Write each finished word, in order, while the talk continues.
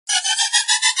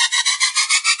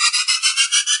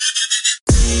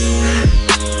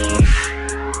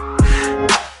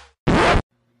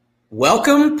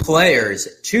Welcome, players,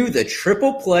 to the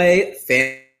Triple Play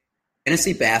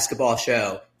Fantasy Basketball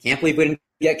Show. Can't believe we didn't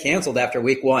get canceled after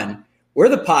week one. We're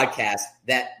the podcast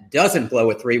that doesn't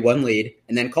blow a 3-1 lead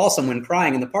and then call someone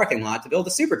crying in the parking lot to build a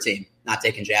super team. Not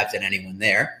taking jabs at anyone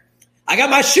there. I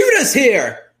got my shooters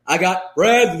here. I got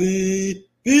Bradley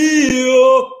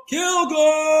Beal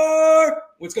Kilgore.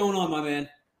 What's going on, my man?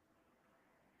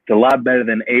 It's a lot better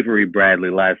than Avery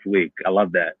Bradley last week. I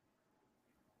love that.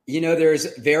 You know, there's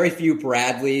very few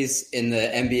Bradleys in the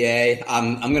NBA.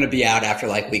 I'm going to be out after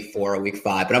like week 4 or week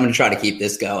 5, but I'm going to try to keep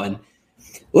this going. A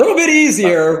little bit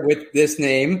easier with this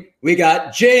name. We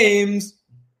got James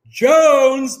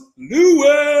Jones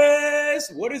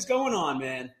Lewis. What is going on,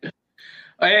 man?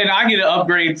 And I get an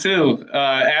upgrade too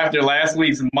after last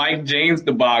week's Mike James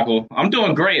debacle. I'm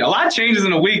doing great. A lot of changes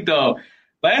in a week, though.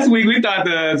 Last week, we thought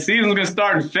the season was going to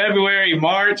start in February,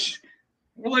 March.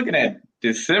 We're looking at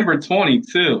December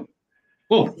 22.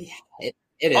 Whoa. Yeah,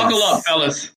 it Buckle is. up,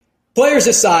 fellas. Players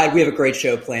aside, we have a great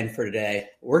show planned for today.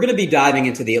 We're going to be diving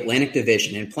into the Atlantic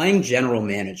Division and playing general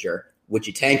manager. Would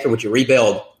you tank or would you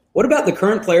rebuild? What about the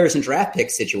current players and draft pick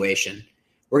situation?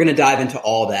 We're going to dive into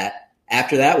all that.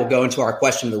 After that, we'll go into our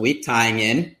question of the week, tying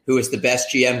in who is the best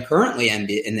GM currently in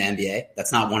the NBA.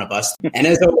 That's not one of us. And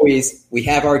as always, we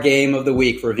have our game of the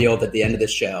week revealed at the end of the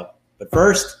show. But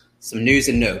first, some news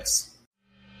and notes.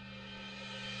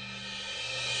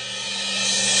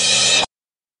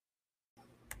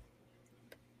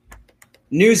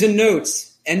 News and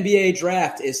notes. NBA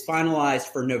draft is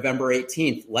finalized for November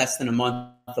 18th, less than a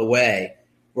month away.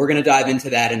 We're going to dive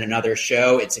into that in another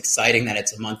show. It's exciting that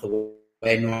it's a month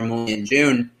away, normally in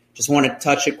June. Just want to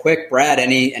touch it quick. Brad,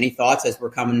 any thoughts as we're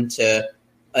coming to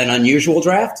an unusual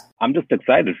draft? I'm just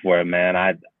excited for it, man.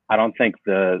 I don't think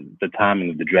the timing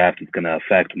of the draft is going to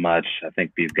affect much. I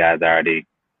think these guys already,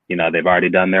 they've already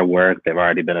done their work. They've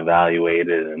already been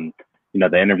evaluated. And,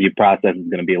 the interview process is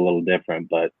going to be a little different,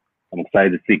 but I'm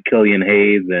excited to see Killian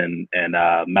Hayes and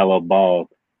Melo Ball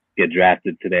get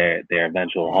drafted to their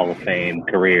eventual Hall of Fame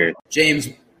careers. James,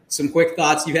 some quick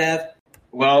thoughts you have?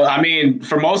 Well, I mean,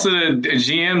 for most of the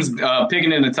GMs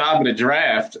picking in the top of the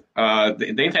draft,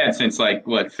 they've had since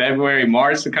February,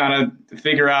 March to kind of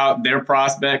figure out their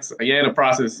prospects. Yeah, the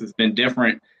process has been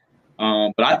different.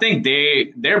 But I think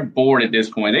they're bored at this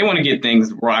point. They want to get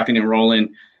things rocking and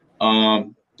rolling.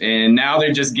 And now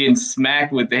they're just getting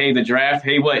smacked with, the draft.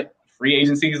 Hey, what? Free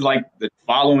agency is like the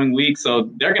following week.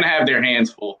 So they're going to have their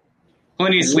hands full.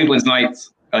 Plenty of sleepless nights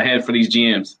ahead for these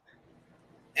GMs.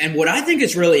 And what I think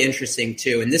is really interesting,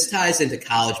 too, and this ties into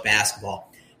college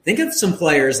basketball, think of some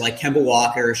players like Kemba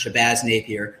Walker, Shabazz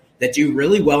Napier, that do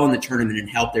really well in the tournament and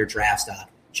help their draft stock.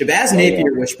 Shabazz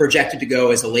Napier was projected to go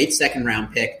as a late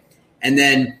second-round pick. And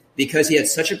then because he had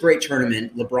such a great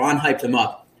tournament, LeBron hyped him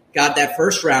up, got that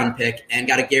first-round pick, and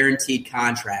got a guaranteed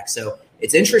contract. So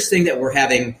it's interesting that we're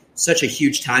having such a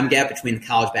huge time gap between the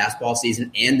college basketball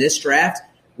season and this draft,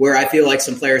 where I feel like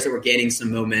some players that were gaining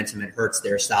some momentum, it hurts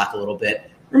their stock a little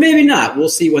bit. Or maybe not. We'll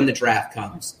see when the draft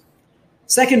comes.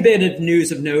 Second bit of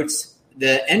news of notes,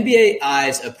 the NBA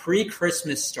eyes a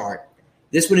pre-Christmas start.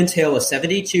 This would entail a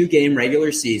 72-game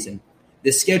regular season.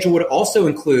 The schedule would also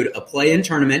include a play-in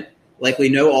tournament, likely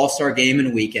no all-star game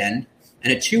and weekend,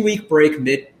 and a 2-week break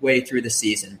midway through the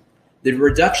season. The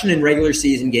reduction in regular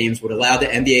season games would allow the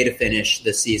NBA to finish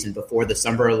the season before the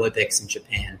Summer Olympics in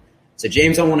Japan. So,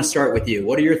 James, I want to start with you.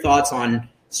 What are your thoughts on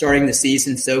starting the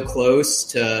season so close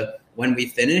to when we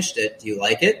finished it? Do you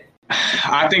like it?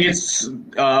 I think it's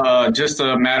just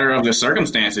a matter of the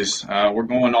circumstances. We're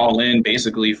going all in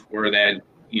basically for that,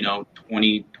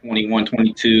 2021,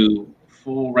 22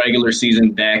 full regular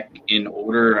season back in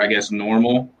order, I guess,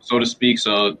 normal, so to speak.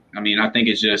 So, I think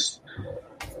it's just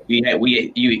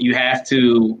you have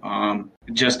to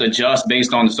just adjust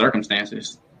based on the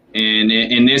circumstances. And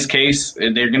in this case,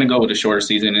 they're going to go with a shorter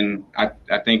season, and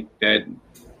I think that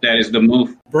is the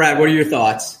move. Brad, what are your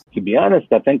thoughts? To be honest,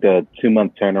 I think a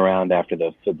 2-month turnaround after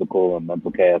the physical and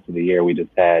mental chaos of the year we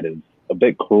just had is a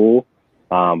bit cruel.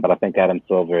 But I think Adam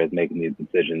Silver is making these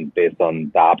decisions based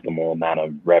on the optimal amount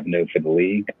of revenue for the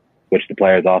league, which the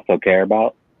players also care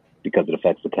about because it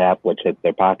affects the cap, which hits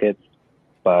their pockets.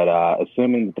 But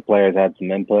assuming that the players had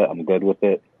some input, I'm good with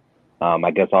it.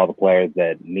 I guess all the players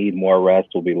that need more rest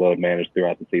will be load managed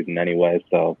throughout the season anyway.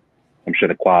 So I'm sure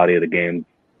the quality of the games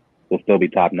will still be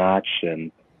top notch.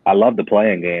 And I love the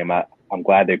playing game. I'm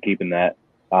glad they're keeping that.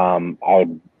 I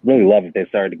would really love if they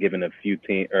started giving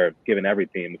giving every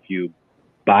team a few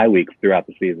bye weeks throughout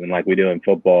the season, like we do in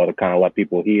football, to kind of let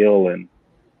people heal and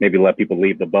maybe let people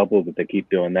leave the bubbles if they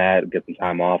keep doing that, get some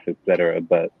time off, etc.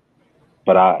 But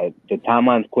the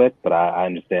timeline's quick, but I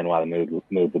understand why the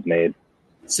move was made.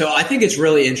 So I think it's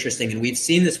really interesting, and we've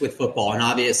seen this with football, and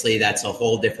obviously that's a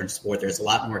whole different sport. There's a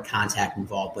lot more contact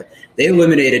involved, but they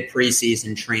eliminated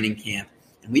preseason training camp,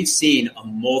 and we've seen a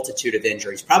multitude of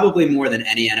injuries, probably more than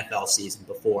any NFL season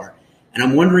before. And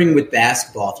I'm wondering with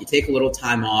basketball, if you take a little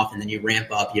time off and then you ramp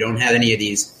up, you don't have any of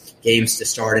these games to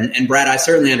start. And Brad, I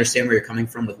certainly understand where you're coming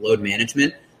from with load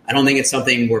management. I don't think it's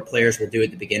something where players will do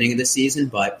at the beginning of the season,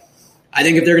 but I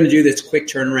think if they're going to do this quick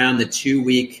turnaround, the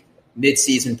 2-week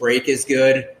mid-season break is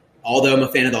good. Although I'm a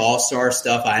fan of the All-Star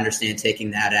stuff, I understand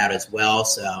taking that out as well.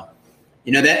 So,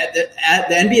 the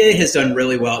NBA has done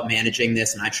really well at managing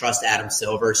this, and I trust Adam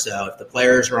Silver. So if the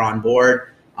players are on board,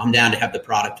 I'm down to have the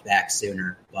product back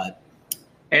sooner.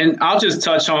 And I'll just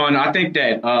touch on, I think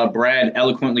that Brad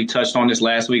eloquently touched on this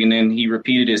last week, and then he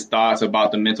repeated his thoughts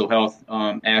about the mental health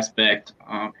aspect.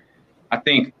 I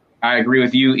think I agree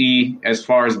with you, E, as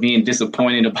far as being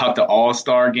disappointed about the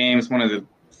All-Star game. It's one of the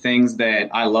things that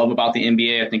I love about the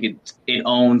NBA. I think it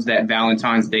owns that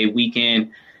Valentine's Day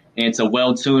weekend, and it's a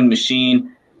well-tuned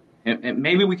machine. And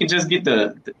maybe we can just get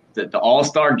the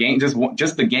All-Star game,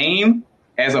 just the game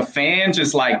as a fan.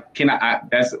 Just like,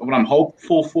 that's what I'm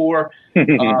hopeful for.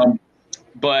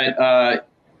 But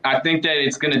I think that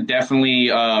it's going to definitely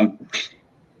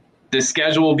the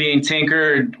schedule being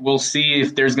tinkered. We'll see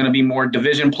if there's going to be more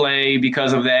division play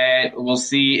because of that. We'll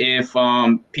see if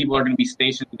people are going to be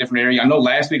stationed in different areas. I know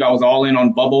last week I was all in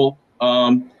on bubble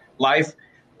life,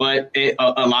 but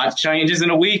a lot changes in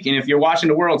a week. And if you're watching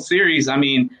the World Series, I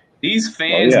mean, these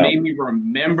fans made me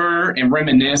remember and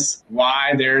reminisce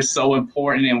why they're so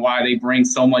important and why they bring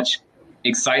so much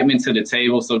excitement to the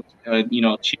table. So,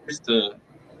 cheers to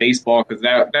baseball, because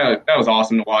that was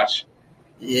awesome to watch.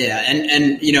 Yeah,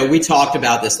 and we talked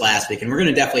about this last week, and we're going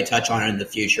to definitely touch on it in the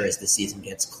future as the season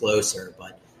gets closer.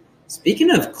 But speaking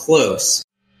of close,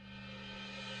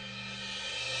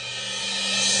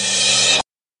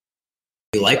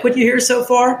 you like what you hear so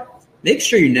far? Make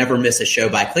sure you never miss a show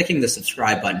by clicking the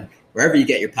subscribe button wherever you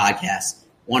get your podcasts.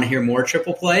 Want to hear more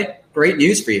Triple Play? Great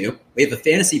news for you. We have a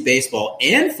fantasy baseball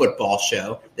and football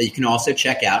show that you can also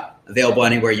check out, available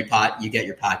anywhere you get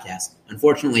your podcast.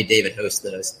 Unfortunately, David hosts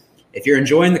those. If you're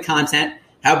enjoying the content,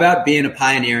 how about being a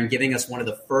pioneer and giving us one of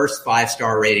the first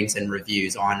 5-star ratings and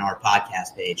reviews on our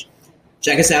podcast page?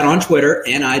 Check us out on Twitter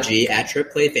and IG at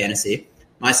Triple Play Fantasy.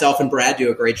 Myself and Brad do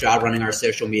a great job running our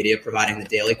social media, providing the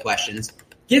daily questions,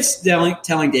 gifts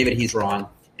telling David he's wrong,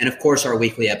 and of course our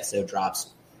weekly episode drops.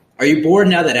 Are you bored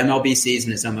now that MLB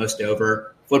season is almost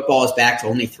over? Football is back to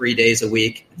only 3 days a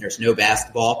week, and there's no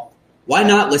basketball? Why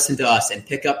not listen to us and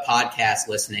pick up podcast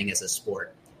listening as a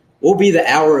sport? We'll be the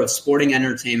hour of sporting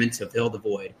entertainment to fill the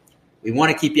void. We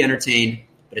want to keep you entertained,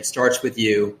 but it starts with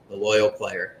you, the loyal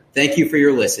player. Thank you for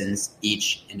your listens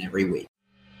each and every week.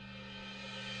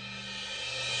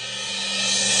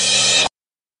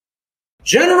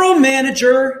 General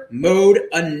Manager Mode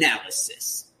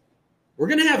Analysis. We're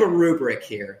going to have a rubric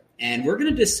here, and we're going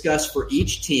to discuss for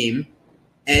each team,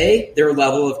 A, their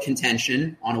level of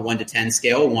contention on a 1 to 10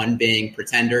 scale, 1 being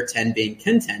pretender, 10 being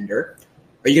contender.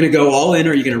 Are you going to go all in,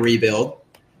 or are you going to rebuild?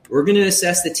 We're going to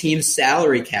assess the team's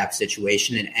salary cap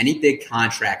situation and any big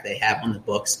contract they have on the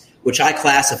books, which I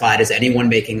classified as anyone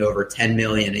making over $10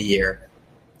 million a year.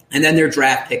 And then their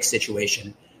draft pick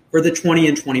situation for the 20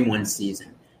 and 21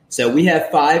 season. So we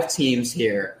have 5 teams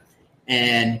here,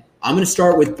 and I'm going to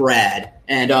start with Brad.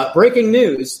 And breaking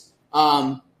news,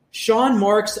 Sean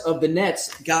Marks of the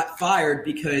Nets got fired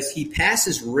because he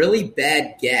passes really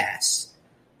bad gas.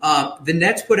 The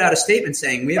Nets put out a statement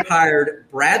saying, we have hired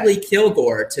Bradley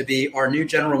Kilgore to be our new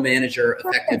general manager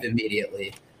effective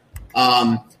immediately.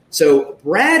 So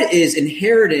Brad is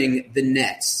inheriting the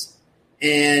Nets,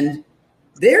 and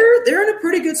they're in a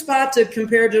pretty good spot to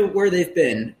compare to where they've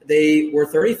been. They were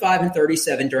 35 and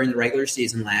 37 during the regular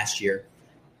season last year.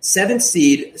 7th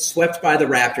seed, swept by the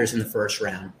Raptors in the first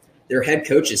round. Their head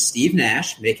coach is Steve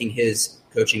Nash, making his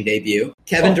coaching debut.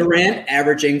 Kevin Durant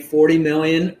averaging $40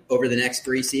 million over the next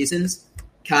 3 seasons.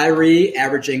 Kyrie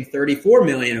averaging $34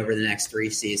 million over the next 3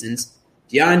 seasons.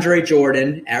 DeAndre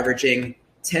Jordan averaging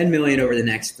 $10 million over the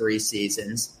next 3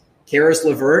 seasons. Karis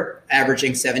LeVert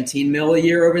averaging $17 million a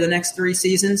year over the next 3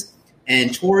 seasons. And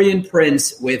Taurean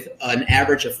Prince with an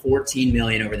average of $14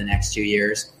 million over the next 2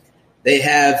 years. They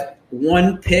have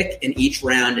 1 pick in each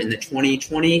round in the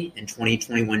 2020 and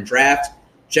 2021 draft.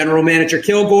 General Manager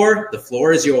Kilgore, the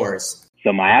floor is yours.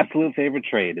 So my absolute favorite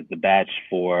trade is the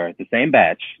same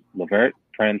batch, LeVert,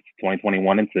 Prince,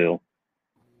 2021 and 2,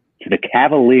 to the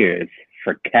Cavaliers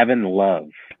for Kevin Love.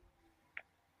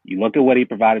 You look at what he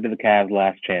provided to the Cavs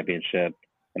last championship,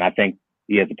 and I think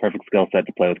he has the perfect skill set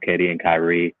to play with KD and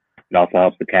Kyrie. It also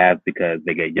helps the Cavs because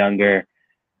they get younger.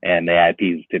 and they add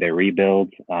pieces to their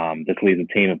rebuild. This leaves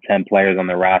a team of 10 players on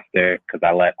the roster because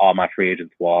I let all my free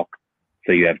agents walk.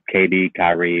 So you have KD,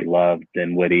 Kyrie, Love,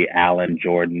 Dinwiddie, Allen,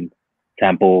 Jordan,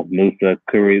 Temple, Musa,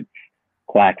 Kurucs,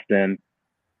 Claxton,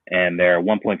 and they're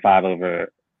 1.5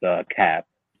 over the cap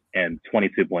and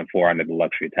 22.4 under the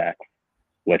luxury tax,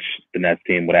 which the Nets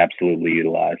team would absolutely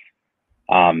utilize.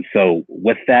 So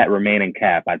with that remaining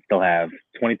cap, I'd still have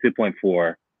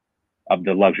 22.4 of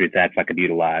the luxury tax I could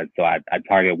utilize. So I'd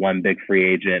target one big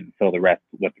free agent, fill the rest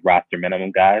with roster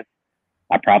minimum guys.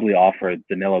 I probably offer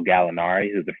Danilo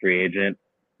Gallinari, who's a free agent,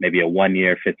 maybe a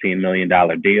 1-year, $15 million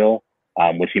deal,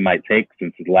 which he might take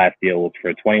since his last deal was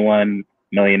for $21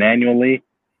 million annually.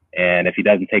 And if he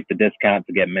doesn't take the discount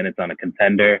to get minutes on a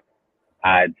contender,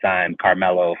 I'd sign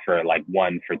Carmelo for like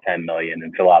one for $10 million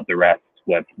and fill out the rest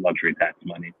with luxury tax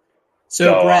money.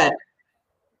 So Brett,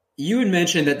 you had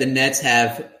mentioned that the Nets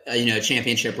have a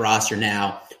championship roster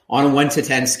now on a 1 to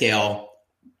 10 scale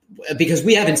because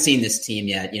we haven't seen this team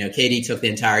yet. KD took the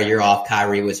entire year off.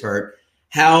 Kyrie was hurt.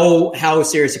 How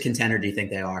serious a contender do you think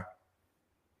they are?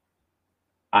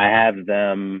 I have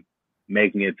them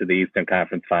making it to the Eastern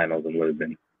Conference Finals and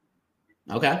losing.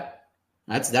 Okay.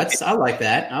 That's I like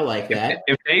that. I like that.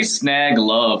 If they snag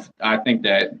Love, I think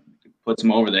that puts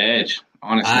them over the edge,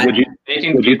 honestly. Would you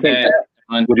take that?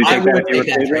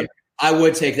 I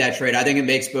would take that trade. I think it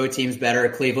makes both teams better.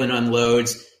 Cleveland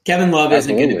unloads. Kevin Love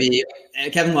isn't going to be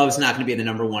 – Kevin Love is not going to be the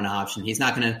number one option. He's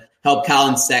not going to help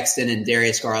Colin Sexton and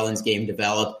Darius Garland's game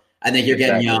develop. I think you're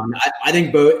getting young. I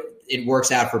think it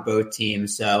works out for both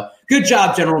teams. So good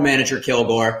job, General Manager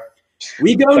Kilgore.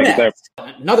 We go next.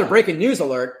 Another breaking news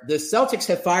alert. The Celtics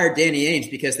have fired Danny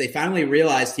Ainge because they finally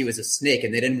realized he was a snake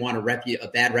and they didn't want a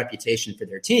bad reputation for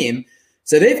their team.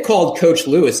 So they've called Coach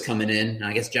Lewis coming in,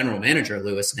 I guess General Manager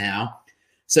Lewis now.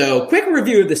 So quick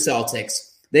review of the Celtics.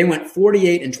 They went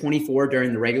 48-24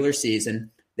 during the regular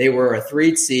season. They were a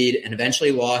 3rd seed and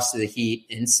eventually lost to the Heat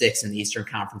in 6 in the Eastern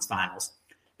Conference Finals.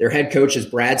 Their head coach is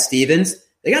Brad Stevens.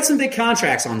 They got some big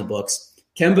contracts on the books.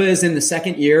 Kemba is in the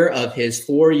 2nd year of his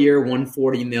 4-year,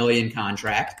 $140 million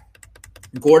contract.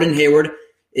 Gordon Hayward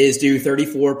is due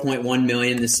 $34.1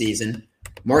 million this season.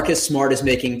 Marcus Smart is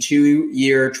making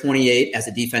 2-year, $28 as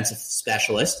a defensive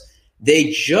specialist. They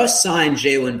just signed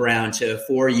Jaylen Brown to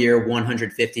a 4-year,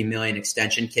 $150 million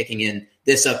extension kicking in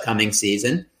this upcoming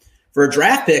season. For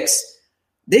draft picks,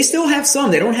 they still have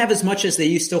some. They don't have as much as they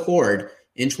used to hoard.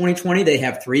 In 2020, they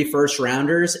have 3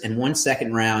 first-rounders and 1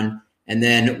 second round, and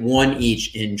then 1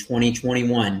 each in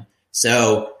 2021.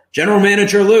 So, General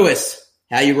Manager Lewis,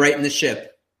 how you righting the ship?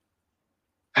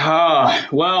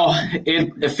 Well,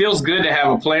 it feels good to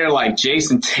have a player like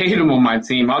Jason Tatum on my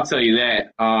team. I'll tell you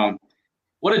that.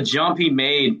 What a jump he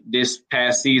made this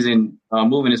past season,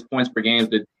 moving his points per game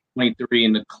to 23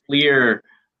 and the clear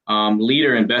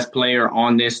leader and best player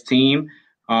on this team.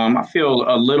 I feel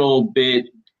a little bit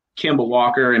Kemba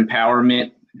Walker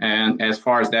empowerment, and as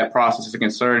far as that process is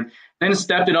concerned, then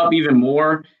stepped it up even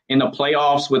more in the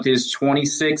playoffs with his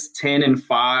 26, 10, and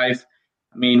 5.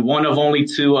 I mean, one of only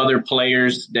 2 other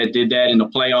players that did that in the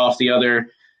playoffs. The other,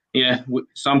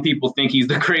 some people think he's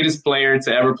the greatest player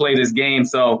to ever play this game.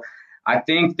 So I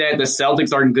think that the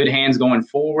Celtics are in good hands going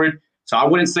forward. So I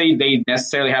wouldn't say they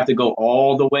necessarily have to go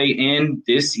all the way in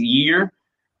this year,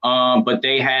 but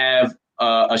they have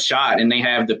a shot and they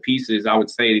have the pieces. I would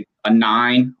say a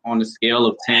 9 on the scale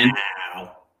of 10.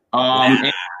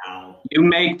 Wow. You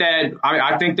make that.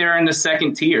 I think they're in the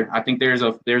 2nd tier. I think there's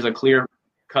a clear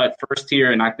cut 1st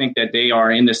tier, and I think that they are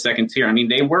in the 2nd tier. I mean,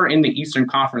 they were in the Eastern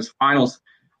Conference Finals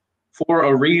for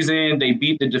a reason. They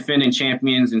beat the defending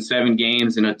champions in 7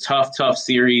 games in a tough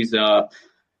series.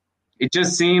 It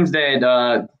just seems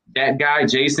that that guy,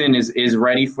 Jason, is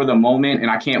ready for the moment, and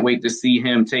I can't wait to see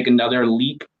him take another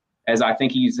leap, as I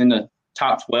think he's in the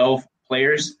top 12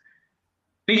 players.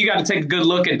 I think you got to take a good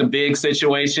look at the big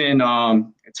situation.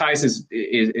 Tice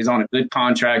is on a good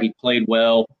contract. He played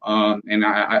well, and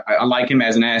I like him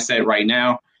as an asset right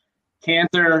now.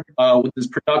 Kanter, with his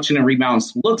production and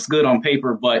rebounds, looks good on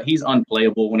paper, but he's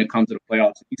unplayable when it comes to the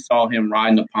playoffs. You saw him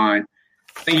riding the pine.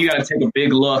 I think you got to take a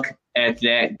big look at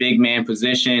that big man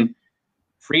position.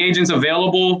 Free agents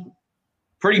available,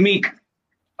 pretty meek.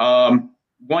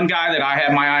 One guy that I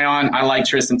have my eye on, I like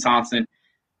Tristan Thompson.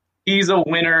 He's a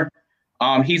winner.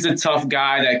 He's a tough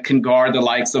guy that can guard the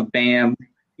likes of Bam.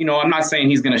 I'm not saying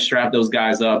he's going to strap those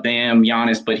guys up, Bam,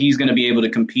 Giannis, but he's going to be able to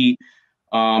compete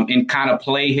and kind of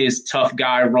play his tough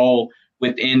guy role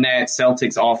within that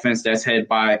Celtics offense that's headed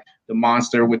by the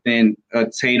monster within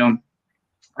Tatum.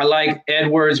 I like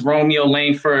Edwards, Romeo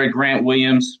Langford, Grant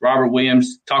Williams, Robert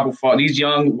Williams, Taco Fall. These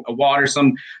young Waters,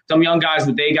 some young guys,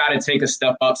 but they got to take a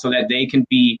step up so that they can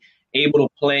be able to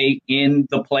play in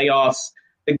the playoffs.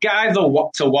 The guy to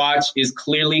watch is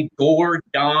clearly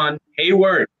Gordon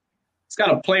Hayward. He's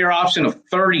got a player option of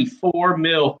 $34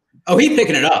 million. Oh, he's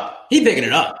picking it up. He's taking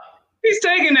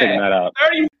that up.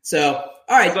 30. So,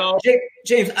 all right,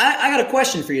 James, I got a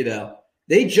question for you, though.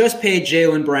 They just paid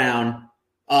Jaylen Brown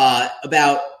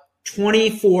about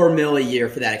 $24 million a year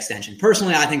for that extension.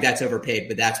 Personally, I think that's overpaid,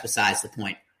 but that's besides the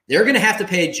point. They're going to have to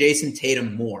pay Jason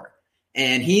Tatum more,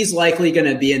 and he's likely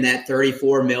going to be in that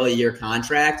 $34 million a year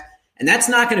contract, and that's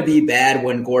not going to be bad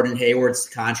when Gordon Hayward's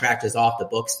contract is off the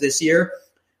books this year,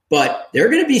 but they're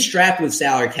going to be strapped with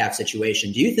salary cap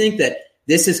situation. Do you think that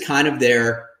this is kind of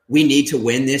their we need to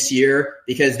win this year?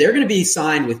 Because they're going to be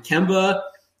signed with Kemba,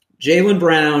 Jaylen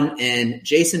Brown, and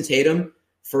Jason Tatum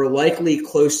for likely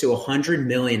close to $100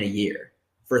 million a year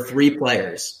for 3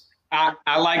 players.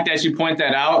 I like that you point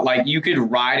that out. Like, you could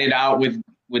ride it out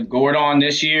with Gordon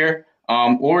this year,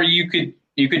 or you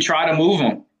could try to move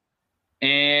him,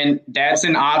 and that's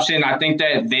an option. I think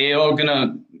that they're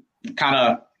gonna kind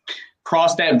of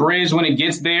cross that bridge when it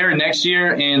gets there next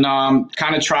year, and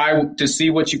kind of try to see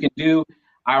what you can do.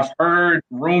 I've heard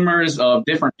rumors of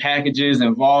different packages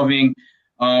involving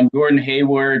Gordon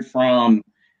Hayward from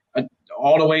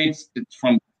all the way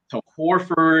to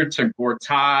Horford to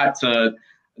Gortat to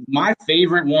my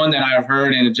favorite one that I've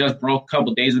heard, and it just broke a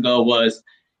couple days ago, was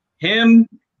him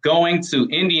going to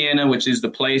Indiana, which is the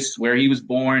place where he was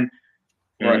born,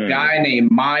 for a guy named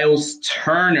Miles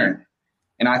Turner.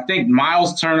 And I think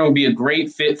Miles Turner would be a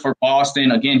great fit for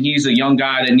Boston. Again, he's a young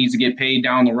guy that needs to get paid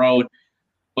down the road.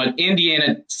 But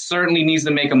Indiana certainly needs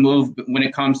to make a move when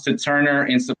it comes to Turner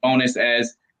and Sabonis,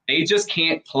 as they just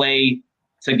can't play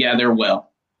together well.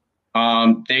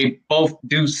 They both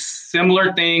do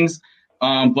similar things,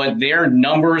 but their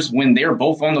numbers when they're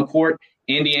both on the court,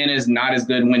 Indiana is not as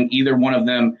good when either one of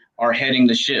them are heading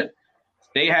the ship.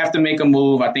 They have to make a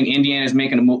move. I think Indiana is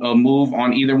making a move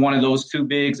on either one of those 2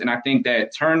 bigs, and I think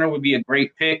that Turner would be a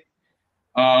great pick.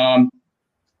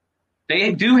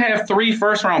 They do have 3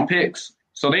 first-round picks,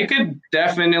 so they could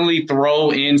definitely throw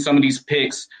in some of these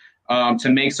picks to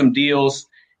make some deals.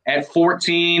 At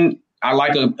 14, I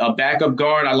like a backup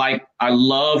guard. I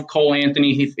love Cole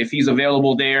Anthony if he's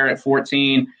available there at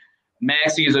 14.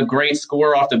 Maxey is a great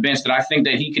scorer off the bench that I think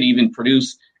that he could even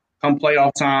produce come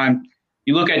playoff time.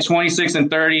 You look at 26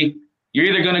 and 30, you're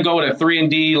either going to go with a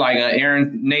 3-and-D like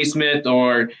Aaron Naismith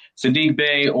or Sadiq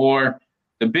Bey, or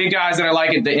the big guys that I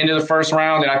like at the end of the first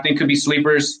round that I think could be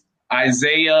sleepers,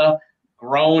 Isaiah,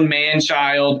 grown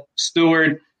man-child,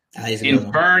 Stewart,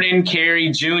 and Vernon Carey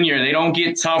Jr. They don't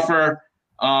get tougher.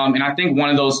 And I think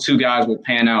one of those 2 guys will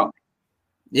pan out.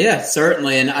 Yeah,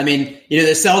 certainly. And I mean,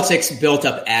 the Celtics built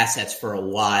up assets for a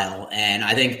while. And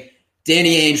I think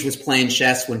Danny Ainge was playing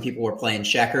chess when people were playing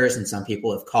checkers, and some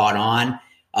people have caught on.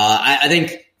 I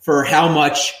think for how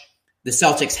much the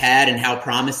Celtics had and how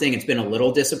promising, it's been a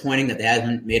little disappointing that they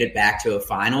haven't made it back to a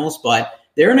finals. But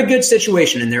they're in a good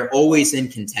situation, and they're always in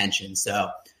contention. So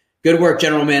good work,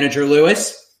 General Manager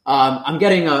Lewis. I'm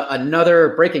getting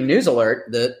another breaking news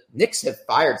alert. The Knicks have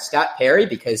fired Scott Perry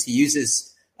because he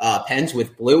uses pens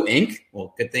with blue ink.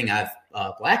 Well, good thing I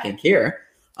have black ink here.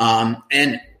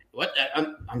 And what?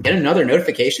 I'm getting another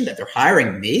notification that they're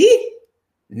hiring me?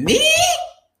 Me?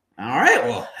 All right.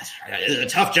 Well, it's a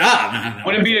tough job.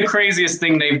 Wouldn't be the craziest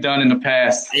thing they've done in the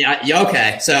past. Yeah.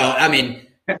 Okay. So, I mean,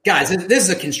 guys, this is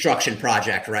a construction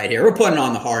project right here. We're putting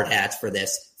on the hard hats for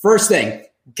this. First thing,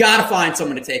 got to find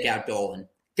someone to take out Dolan.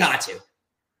 Got to.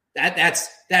 That's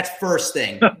first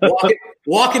thing.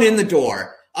 Walking in the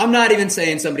door. I'm not even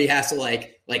saying somebody has to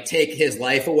like take his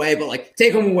life away, but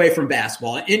take him away from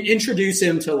basketball. Introduce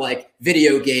him to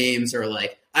video games or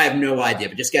I have no idea,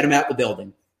 but just get him out the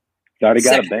building. Already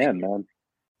got a band, man.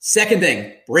 Second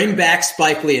thing, bring back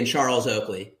Spike Lee and Charles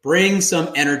Oakley. Bring some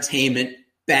entertainment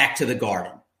back to the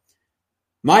Garden.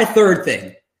 My third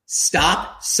thing,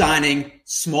 stop signing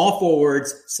small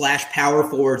forwards / power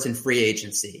forwards in free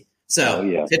agency.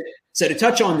 So, to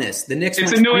touch on this, the Knicks.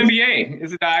 It's a new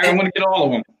NBA. I want to get all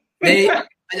of them.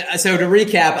 So to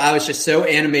recap, I was just so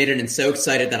animated and so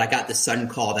excited that I got the sudden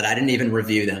call that I didn't even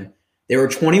review them. They were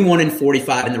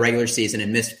 21-45 in the regular season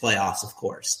and missed playoffs, of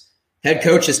course. Head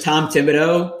coach is Tom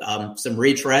Thibodeau, some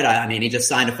retread. I mean, he just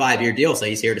signed a 5-year deal, so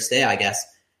he's here to stay, I guess.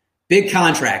 Big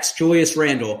contracts. Julius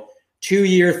Randle,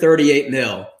 2-year, $38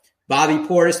 million. Bobby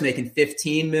Portis making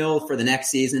 $15 million for the next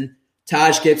season.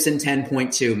 Taj Gibson,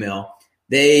 $10.2 million.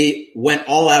 They went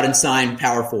all out and signed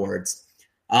power forwards.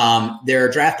 Their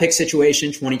draft pick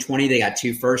situation, 2020, they got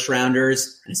 2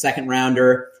 first-rounders and a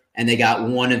second-rounder, and they got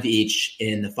 1 of each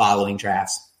in the following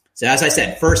drafts. So as I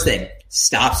said, first thing,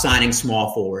 stop signing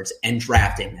small forwards and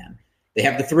drafting them. They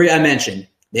have the 3 I mentioned.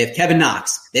 They have Kevin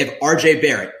Knox. They have RJ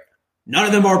Barrett. None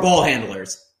of them are ball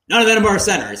handlers. None of them are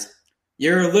centers.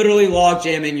 You're literally log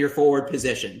jamming your forward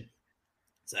position.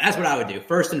 So that's what I would do,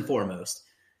 first and foremost.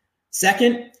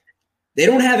 Second, they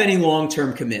don't have any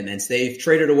long-term commitments. They've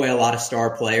traded away a lot of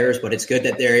star players, but it's good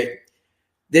that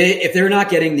if they're not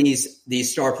getting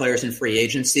these star players in free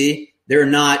agency, they're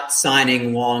not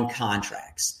signing long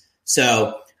contracts.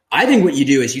 So I think what you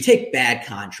do is you take bad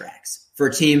contracts for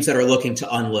teams that are looking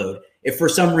to unload. If for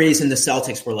some reason the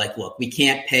Celtics were like, look, we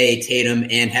can't pay Tatum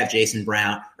and have Jaylen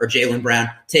Brown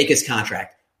take his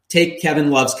contract, take Kevin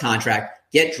Love's contract,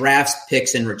 get drafts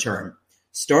picks in return,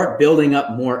 start building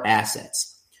up more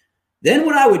assets. Then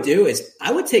what I would do is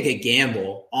I would take a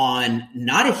gamble on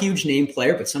not a huge name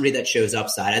player, but somebody that shows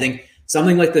upside. I think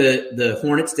something like the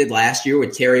Hornets did last year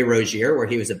with Terry Rozier, where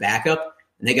he was a backup,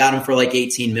 and they got him for like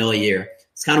 $18 million a year.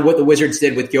 It's kind of what the Wizards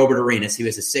did with Gilbert Arenas. He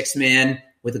was a 6-man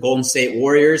with the Golden State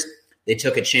Warriors. They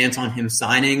took a chance on him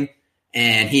signing,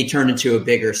 and he turned into a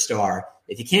bigger star.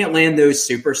 If you can't land those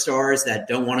superstars that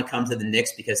don't want to come to the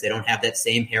Knicks because they don't have that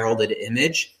same heralded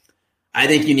image, I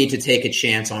think you need to take a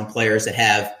chance on players that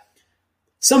have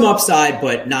some upside,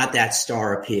 but not that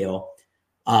star appeal.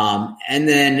 And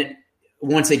then,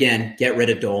 once again, get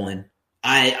rid of Dolan.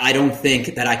 I don't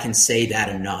think that I can say that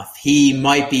enough. He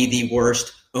might be the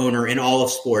worst owner in all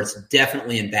of sports,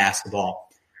 definitely in basketball.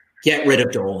 Get rid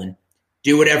of Dolan.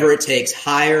 Do whatever it takes.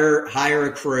 Hire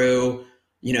a crew,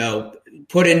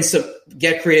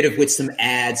 get creative with some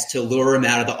ads to lure him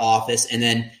out of the office, and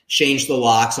then change the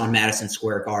locks on Madison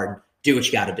Square Garden. Do what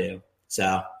you got to do.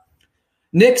 So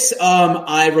Knicks,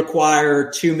 I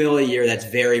require $2 million a year. That's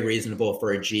very reasonable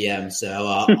for a GM.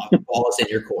 So ball is in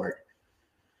your court.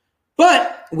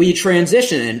 But we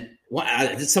transition.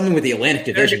 It's something with the Atlantic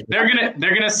Division. They're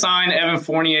gonna sign Evan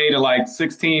Fournier to like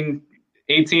 16,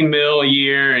 18 mil a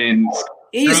year and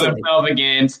screw themselves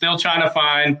again. Still trying to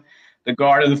find the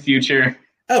guard of the future.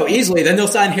 Oh, easily. Then they'll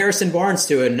sign Harrison Barnes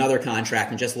to another contract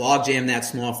and just logjam that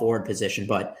small forward position.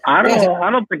 But I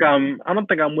don't think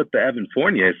I'm with the Evan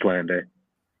Fournier slander.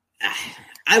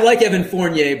 I like Evan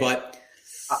Fournier, but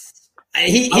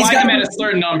he's got him at a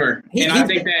certain number, and I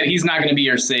think that he's not going to be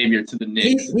your savior to the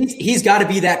Knicks. He's got to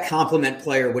be that complement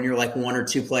player when you're like 1 or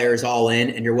 2 players all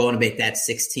in, and you're willing to make that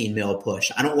 16 mil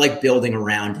push. I don't like building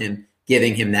around him,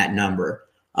 giving him that number.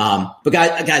 But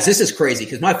guys, this is crazy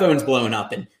because my phone's blowing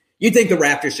up, and you'd think the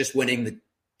Raptors just winning the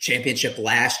championship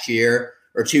last year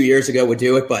or 2 years ago would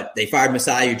do it, but they fired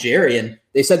Masai Ujiri, and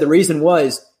they said the reason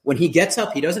was when he gets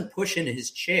up, he doesn't push into his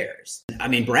chairs. I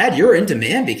mean, Brad, you're in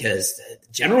demand because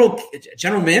general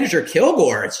manager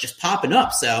Kilgore, it's just popping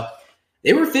up. So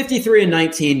they were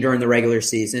 53-19 during the regular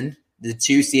season, the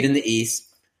 2 seed in the East,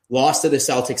 lost to the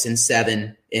Celtics in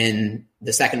 7 in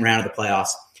the second round of the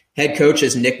playoffs. Head coach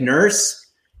is Nick Nurse,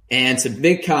 and some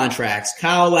big contracts.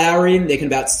 Kyle Lowry making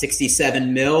about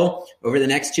 $67 million over the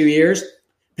next 2 years.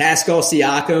 Pascal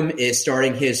Siakam is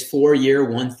starting his 4-year,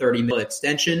 $130 million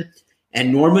extension.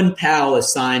 And Norman Powell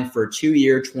is signed for a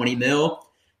 2-year, $20 million.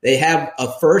 They have a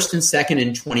first and second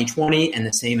in 2020 and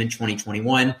the same in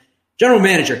 2021. General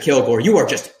Manager Kilgore, you are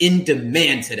just in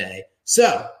demand today.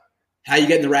 So, how you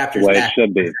getting the Raptors back? It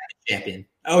should be. Champion.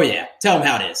 Oh, yeah. Tell them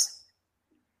how it is.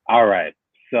 All right.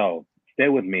 So, stay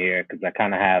with me here because I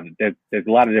kind of have there's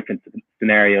a lot of different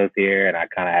scenarios here, and I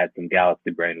kind of had some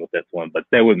galaxy brain with this one, but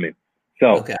stay with me.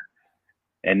 So, okay.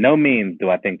 In no means do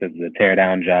I think this is a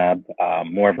teardown job,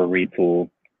 more of a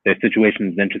retool. Their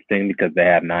situation is interesting because they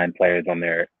have 9 players on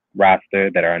their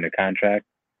roster that are under contract.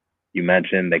 You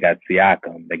mentioned they got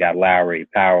Siakam, they got Lowry,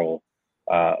 Powell,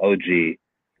 OG,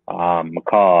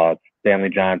 McCall, Stanley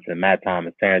Johnson, Matt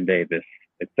Thomas, Terrence Davis,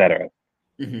 etc.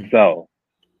 Mm-hmm. So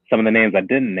some of the names I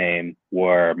didn't name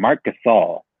were Marc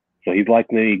Gasol. So he's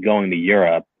likely going to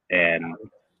Europe, and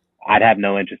I'd have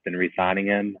no interest in re-signing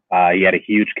him. He had a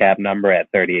huge cap number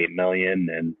at $38 million,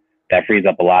 and that frees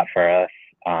up a lot for us.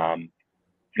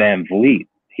 Van Vliet,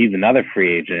 he's another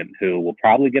free agent who will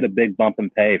probably get a big bump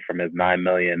in pay from his $9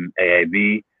 million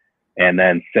AAV. And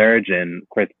then Serge and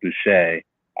Chris Boucher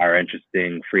are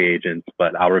interesting free agents,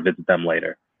 but I'll revisit them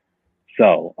later.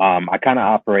 So I kind of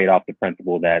operate off the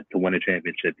principle that to win a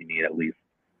championship, you need at least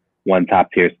 1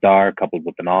 top-tier star coupled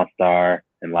with an all-star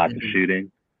and lots of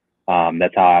shooting.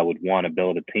 That's how I would want to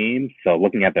build a team. So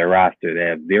looking at their roster, they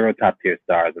have 0 top-tier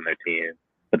stars on their team,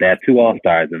 but they have 2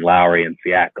 all-stars in Lowry and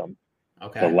Siakam.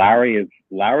 Okay. So Lowry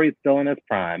is still in his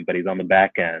prime, but he's on the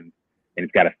back end, and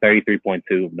he's got a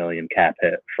 $33.2 million cap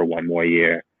hit for one more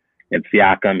year. And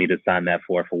Siakam, he just signed that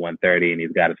for $130, and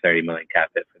he's got a $30 million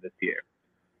cap hit for this year.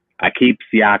 I keep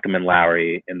Siakam and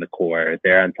Lowry in the core.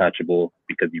 They're untouchable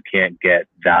because you can't get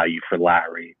value for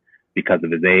Lowry because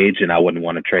of his age, and I wouldn't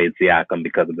want to trade Siakam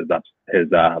because of his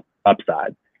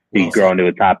upside. He could grow into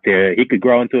a top tier. He could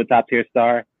grow into a top tier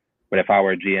star, but if I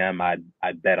were a GM,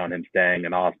 I'd bet on him staying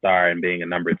an all-star and being a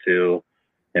number 2,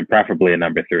 and preferably a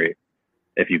number 3,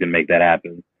 if you can make that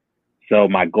happen. So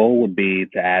my goal would be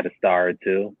to add a star or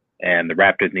two, and the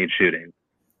Raptors need shooting.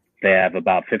 They have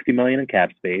about $50 million in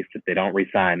cap space if they don't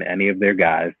re-sign any of their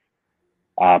guys.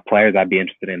 Players I'd be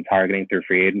interested in targeting through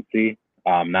free agency,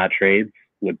 not trades,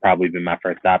 would probably be my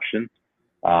first option.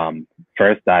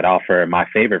 First, I'd offer my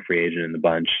favorite free agent in the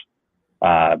bunch,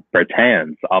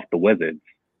 Bertans off the Wizards.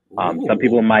 Some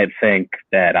people might think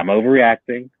that I'm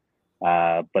overreacting,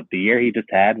 but the year he just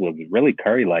had was really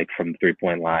Curry-like from the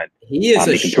three-point line. He is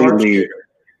a sharpshooter.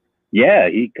 Yeah,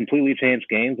 he completely changed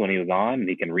games when he was on, and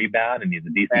he can rebound, and he's a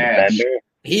decent defender.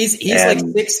 He's like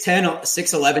 6'10",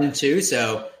 6'11", too.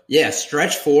 So yeah,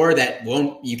 stretch 4 that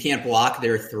you can't block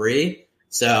their 3.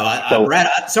 So Brad,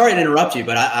 sorry to interrupt you,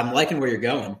 but I'm liking where you're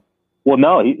going. Well,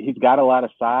 no, he's got a lot of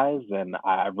size, and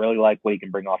I really like what he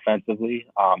can bring offensively.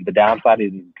 The downside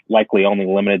is likely only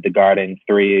limited to guarding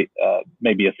 3,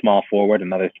 maybe a small forward,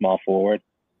 another small forward.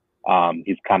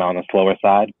 He's kind of on the slower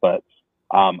side, but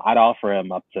I'd offer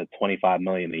him up to $25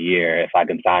 million a year if I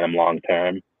can sign him long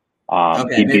term.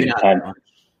 Okay, maybe not that much.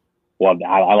 Well,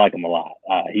 I like him a lot.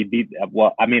 I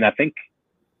think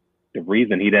the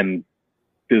reason he didn't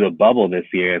do the bubble this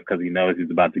year is because he knows he's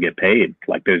about to get paid.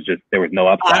 Like there was no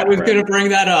upside. I was going to bring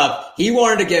that up. He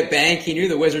wanted to get banked. He knew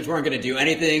the Wizards weren't going to do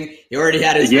anything. He already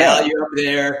had his value up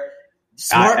there.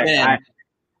 Smart man.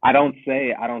 I don't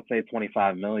say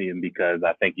 $25 million because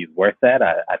I think he's worth that.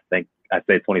 I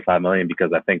say $25 million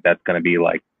because I think that's going to be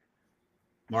like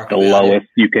market the value. lowest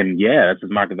you can. Yeah, that's his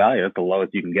market value. That's the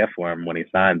lowest you can get for him when he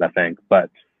signs, I think. But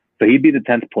so he'd be the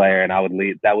 10th player, and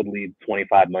that would leave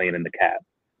 $25 million in the cap.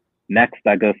 Next,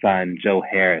 I go sign Joe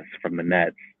Harris from the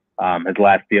Nets. His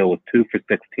last deal was 2 for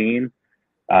 $16.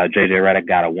 JJ Redick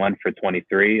got a 1 for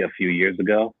 $23 a few years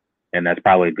ago, and that's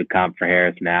probably a good comp for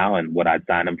Harris now and what I'd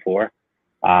sign him for.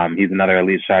 He's another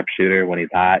elite sharpshooter when he's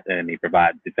hot, and he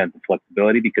provides defensive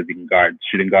flexibility because he can guard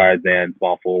shooting guards and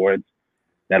small forwards.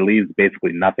 That leaves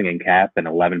basically nothing in cap and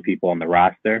 11 people on the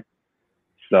roster.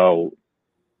 So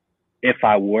if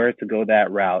I were to go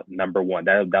that route, number one,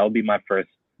 that would be my first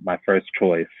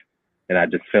choice. And I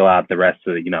just fill out the rest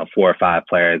of the, 4 or 5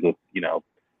 players with,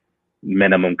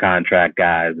 minimum contract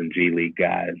guys and G League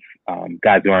guys,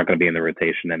 guys who aren't going to be in the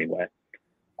rotation anyway.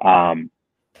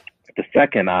 The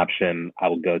second option I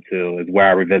would go to is where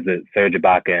I revisit Serge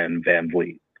Ibaka and Van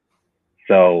Vliet.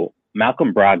 So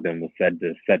Malcolm Brogdon was said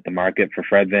to set the market for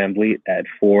Fred Van Vliet at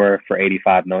 4 for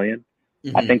 $85 million.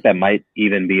 Mm-hmm. I think that might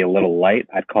even be a little light.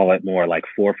 I'd call it more like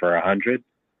 4 for $100.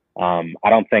 I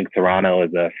don't think Toronto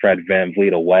is a Fred Van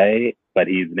Vliet away, but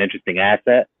he's an interesting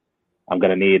asset. I'm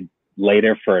going to need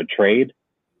later for a trade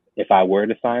if I were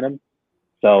to sign him.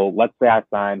 So let's say I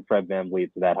sign Fred Van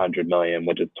Vliet to that $100 million,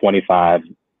 which is 25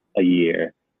 a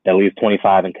year. That leaves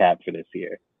 25 in cap for this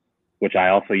year, which I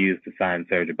also used to sign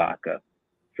Serge Ibaka.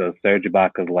 So Serge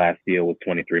Ibaka's last deal was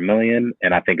 $23 million,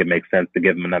 and I think it makes sense to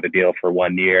give him another deal for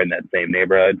 1 year in that same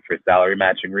neighborhood for salary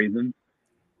matching reasons.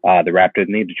 The Raptors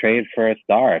need to trade for a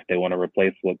star if they want to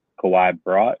replace what Kawhi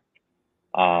brought.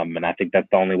 And I think that's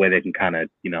the only way they can kind of,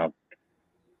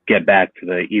 get back to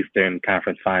the Eastern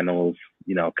Conference Finals,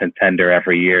 contender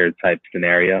every year type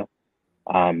scenario.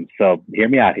 So hear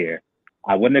me out here.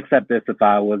 I wouldn't accept this if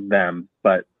I was them,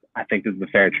 but I think this is a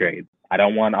fair trade. I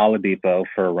don't want Oladipo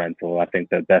for a rental. I think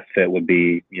the best fit would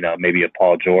be, maybe a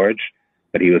Paul George,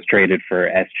 but he was traded for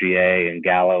SGA and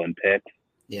Gallo and picks.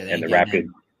 Yeah, and the Raptors.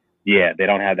 Yeah, they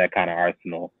don't have that kind of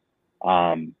arsenal.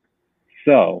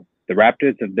 So the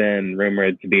Raptors have been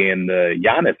rumored to be in the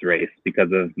Giannis race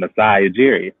because of Masai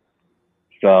Ujiri.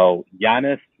 So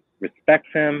Giannis respects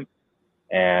him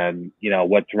and,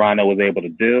 what Toronto was able to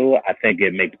do. I think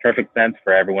it makes perfect sense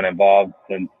for everyone involved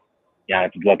since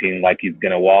Giannis is looking like he's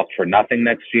going to walk for nothing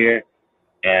next year.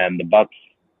 And the Bucks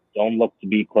don't look to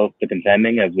be close to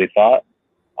contending as we thought.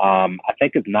 I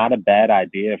think it's not a bad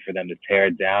idea for them to tear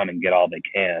it down and get all they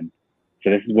can.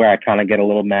 So this is where I kind of get a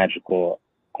little magical.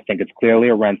 I think it's clearly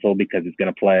a rental because he's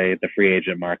going to play the free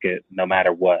agent market no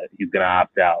matter what. He's going to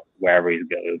opt out wherever he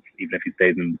goes, even if he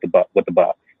stays with the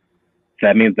Bucks. So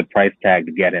that means the price tag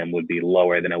to get him would be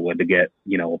lower than it would to get,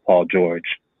 a Paul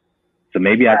George. So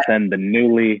maybe I send the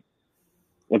newly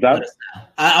What's that?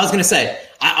 I was going to say,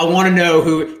 I want to know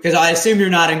who, because I assume you're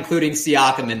not including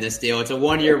Siakam in this deal. It's a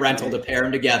 1-year rental to pair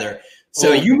them together.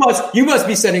 So you must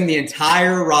be sending the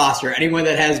entire roster, anyone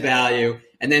that has value,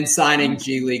 and then signing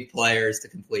G League players to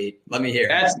complete. Let me hear.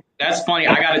 That's funny.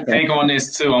 I got to take on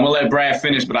this too. I'm gonna let Brad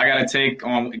finish, but I got to take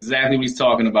on exactly what he's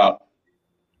talking about.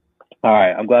 All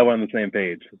right, I'm glad we're on the same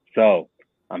page. So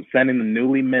I'm sending the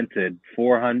newly minted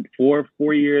 4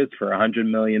 years for $100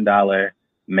 million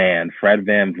man, Fred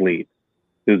VanVleet,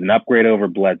 who's an upgrade over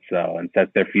Bledsoe and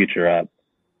sets their future up,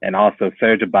 and also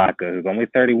Serge Ibaka, who's only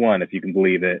 31, if you can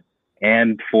believe it,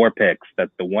 and 4 picks.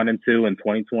 That's the 1 and 2 in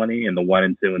 2020 and the 1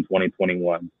 and 2 in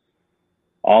 2021,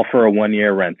 all for a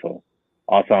 1-year rental.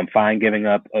 Also, I'm fine giving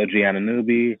up OG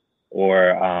Anunoby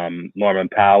or Norman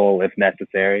Powell if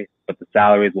necessary, but the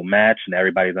salaries will match and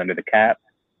everybody's under the cap.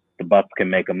 The Bucks can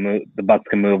make a move. The Bucks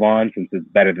can move on since it's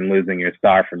better than losing your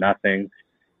star for nothing,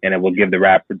 and it will give the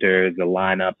Raptors a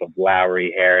lineup of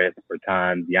Lowry, Harris,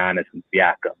 Bertans, Giannis, and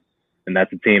Siakam, and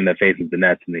that's a team that faces the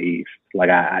Nets in the East. Like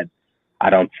I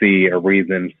don't see a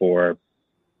reason for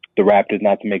the Raptors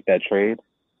not to make that trade.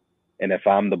 And if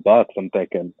I'm the Bucks, I'm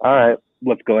thinking, all right,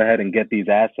 let's go ahead and get these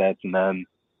assets, and then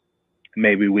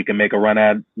maybe we can make a run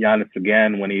at Giannis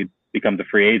again when he becomes a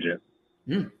free agent.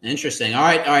 Interesting. All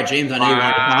right, James, I know you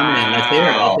want to comment.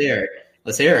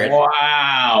 Let's hear it.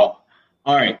 Wow.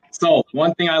 All right. So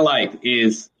one thing I like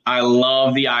is I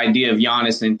love the idea of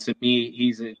Giannis, and to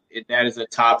me, that is a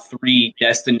top 3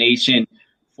 destination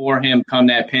for him come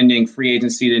that pending free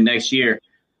agency the next year.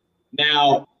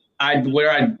 Now,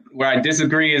 where I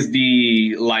disagree is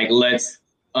let's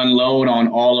unload on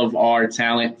all of our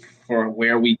talent for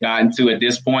where we gotten to at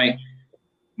this point.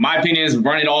 My opinion is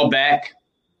run it all back,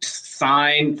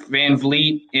 sign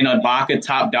VanVleet and Ibaka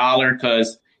top dollar,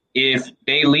 because if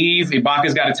they leave,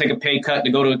 Ibaka's got to take a pay cut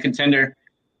to go to a contender.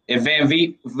 If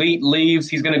VanVleet leaves,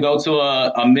 he's going to go to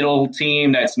a middle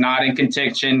team that's not in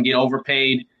contention, get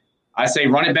overpaid. I say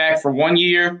run it back for 1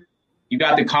 year. You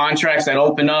got the contracts that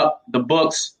open up the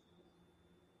books.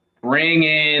 Bring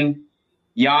in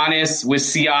Giannis with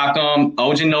Siakam,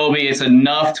 Anunoby. It's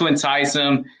enough to entice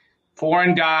him.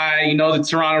 Foreign guy. You know the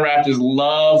Toronto Raptors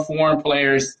love foreign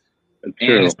players. That's and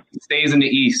true. It stays in the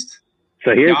East.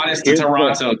 So Giannis to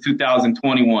Toronto,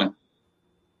 2021.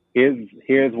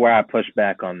 Here's where I push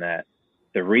back on that.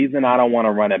 The reason I don't want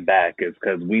to run it back is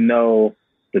because we know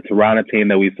the Toronto team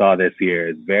that we saw this year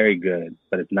is very good,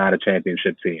 but it's not a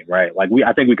championship team, right?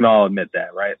 I think we can all admit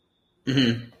that, right?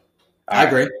 Mm-hmm. I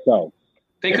agree. So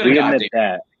they could have got there.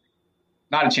 That,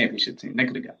 not a championship team. They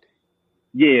could have got there.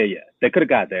 Yeah. They could have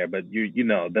got there, but you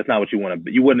know that's not what you want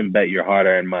to. You wouldn't bet your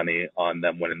hard-earned money on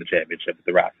them winning the championship with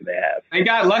the roster they have. They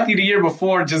got lucky the year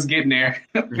before just getting there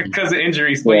because of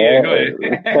injuries. But yeah, go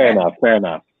ahead. Fair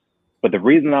enough. But the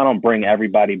reason I don't bring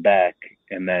everybody back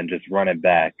and then just run it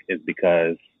back is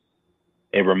because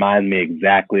it reminds me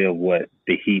exactly of what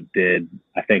the Heat did.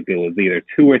 I think it was either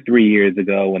 2 or 3 years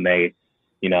ago when they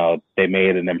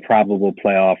made an improbable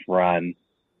playoff run,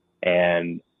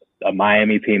 and a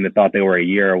Miami team that thought they were a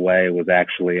year away was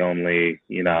actually only,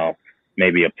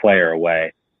 maybe a player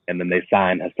away. And then they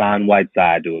signed Hassan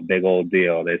Whiteside to a big old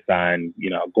deal. They signed,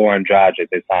 Goran Dragic.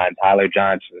 They signed Tyler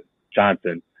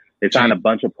Johnson. They signed a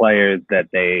bunch of players that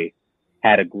they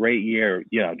had a great year.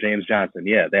 James Johnson.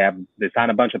 Yeah, they signed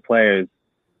a bunch of players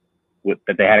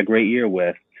that they had a great year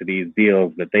with to these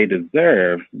deals that they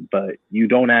deserve, but you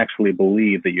don't actually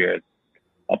believe that you're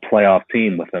a playoff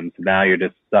team with them. So now you're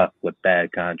just stuck with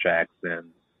bad contracts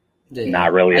and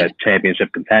not really a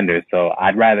championship contender. So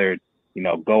I'd rather,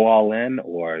 go all in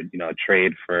or,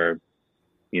 trade for,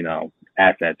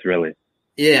 assets really.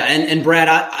 Yeah. And Brad,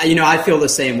 I feel the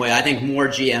same way. I think more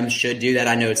GMs should do that.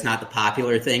 I know it's not the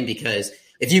popular thing because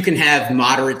if you can have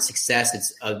moderate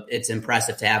success, it's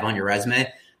impressive to have on your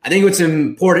resume. I think what's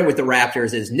important with the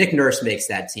Raptors is Nick Nurse makes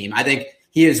that team. I think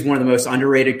he is one of the most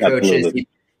underrated coaches.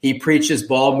 He preaches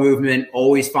ball movement,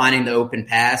 always finding the open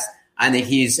pass. I think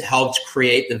he's helped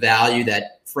create the value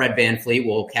that Fred VanVleet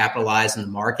will capitalize in the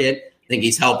market. I think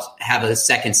he's helped have a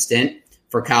second stint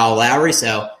for Kyle Lowry.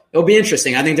 So it'll be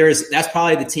interesting. I think that's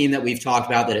probably the team that we've talked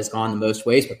about that has gone the most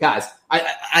ways. But guys,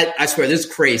 I swear this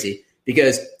is crazy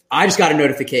because I just got a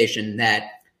notification that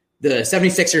the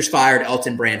 76ers fired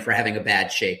Elton Brand for having a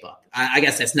bad shape-up. I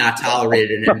guess that's not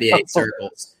tolerated in NBA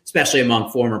circles, especially among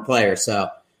former players. So,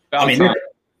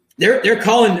 they're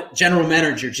calling general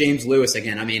manager James Lewis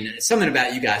again. I mean, something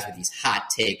about you guys with these hot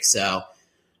takes. So,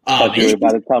 you were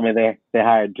about to tell me they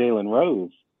hired Jalen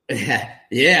Rose.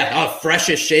 Yeah,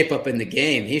 freshest shape-up in the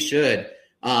game. He should.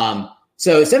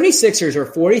 So 76ers are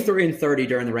 43-30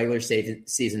 during the regular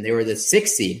season. They were the 6th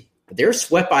seed. but they were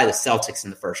swept by the Celtics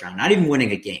in the first round, not even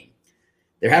winning a game.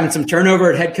 They're having some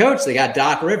turnover at head coach. They got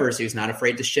Doc Rivers, who's not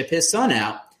afraid to ship his son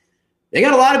out. They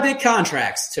got a lot of big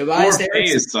contracts. Tobias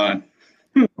Harris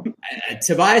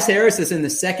is in the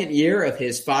second year of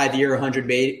his 5-year,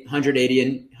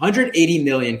 $180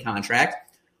 million contract.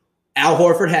 Al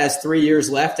Horford has 3 years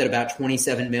left at about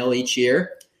 $27 million each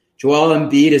year. Joel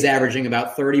Embiid is averaging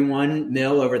about $31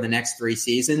 million over the next 3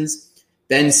 seasons.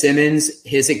 Ben Simmons,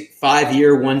 his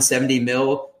 5-year, $170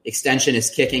 million extension is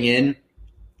kicking in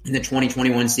the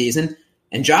 2021 season.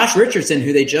 And Josh Richardson,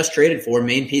 who they just traded for,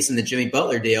 main piece in the Jimmy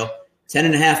Butler deal,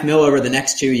 $10.5 million over the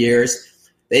next 2 years.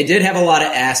 They did have a lot of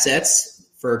assets.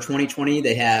 For 2020,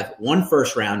 they have 1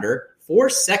 first-rounder, 4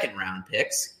 second-round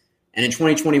picks, and in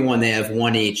 2021, they have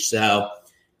 1 each. So,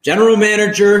 General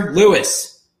Manager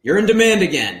Lewis, you're in demand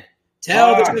again.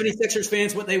 Tell the 76ers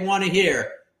fans what they want to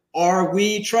hear. Are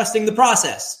we trusting the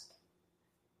process?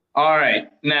 All right.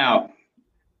 Now,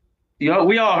 we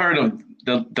all heard of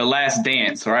the Last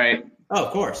Dance, right? Oh,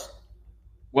 of course.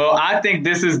 Well, I think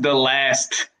this is the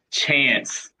last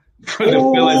chance for the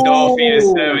Philadelphia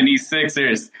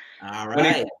 76ers. All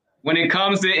right. When it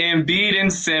comes to Embiid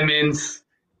and Simmons,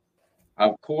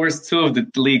 of course, 2 of the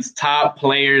league's top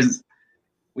players,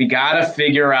 we got to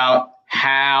figure out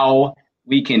how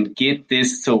we can get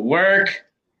this to work.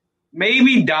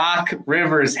 Maybe Doc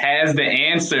Rivers has the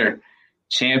answer.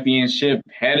 Championship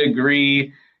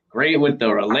pedigree, great with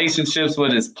the relationships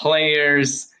with his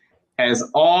players, has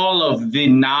all of the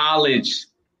knowledge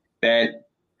that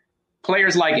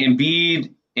players like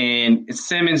Embiid and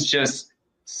Simmons just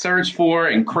search for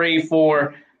and crave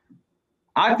for.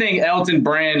 I think Elton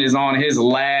Brand is on his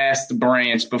last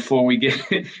branch before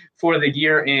the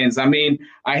year ends. I mean,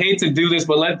 I hate to do this,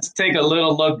 but let's take a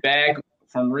little look back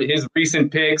from his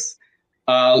recent picks.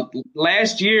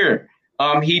 Last year,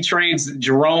 he trades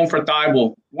Jerome for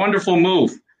Thibault. Wonderful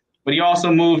move. But he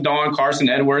also moved on Carson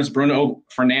Edwards, Bruno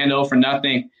Fernando for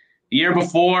nothing. The year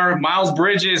before, Miles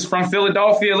Bridges from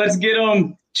Philadelphia. Let's get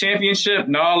him championship.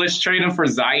 No, let's trade him for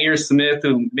Zaire Smith,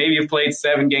 who maybe have played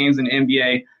 7 games in the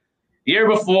NBA. The year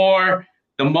before,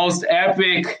 the most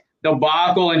epic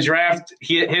debacle in draft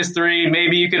history.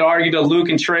 Maybe you could argue the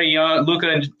Luka and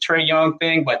Trae Young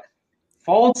thing, but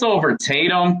Fultz over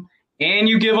Tatum, and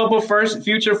you give up a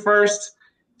future first.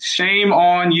 Shame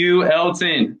on you,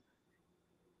 Elton.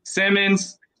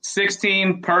 Simmons,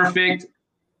 16, perfect.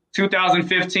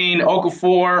 2015,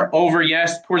 Okafor over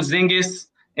Porzingis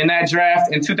in that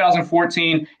draft. In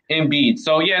 2014, Embiid.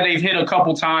 So, yeah, they've hit a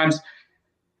couple times.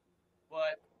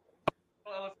 But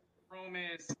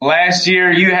last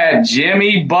year, you had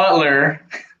Jimmy Butler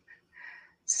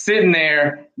sitting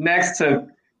there next to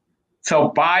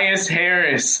Tobias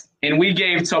Harris, and we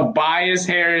gave Tobias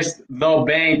Harris the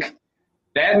bank.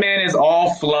 That man is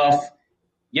all fluff.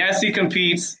 Yes, he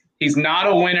competes. He's not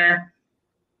a winner.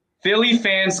 Philly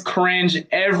fans cringe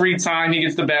every time he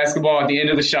gets the basketball at the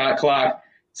end of the shot clock.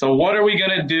 So what are we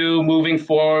going to do moving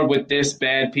forward with this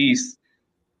bad piece?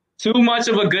 Too much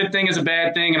of a good thing is a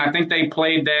bad thing, and I think they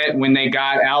played that when they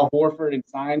got Al Horford and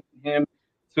signed him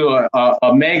to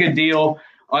a mega deal.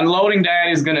 Unloading that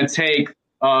is going to take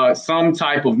some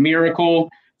type of miracle.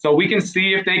 So we can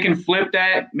see if they can flip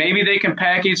that. Maybe they can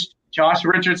package Josh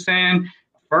Richardson,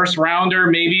 first rounder.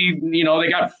 Maybe, they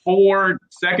got 4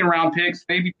 second-round picks.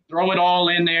 Maybe throw it all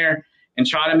in there and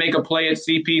try to make a play at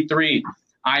CP3.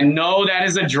 I know that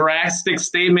is a drastic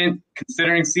statement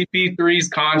considering CP3's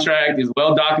contract is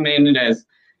well documented as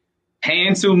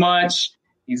paying too much.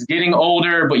 He's getting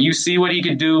older, but you see what he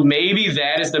could do. Maybe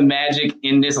that is the magic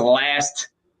in this last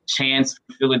chance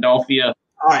for Philadelphia.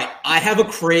 All right, I have a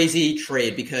crazy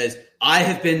trade because I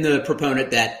have been the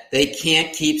proponent that they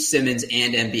can't keep Simmons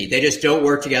and Embiid. They just don't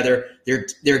work together.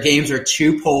 Their games are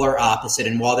too polar opposite,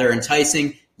 and while they're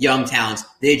enticing young talents,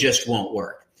 they just won't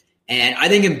work. And I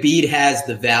think Embiid has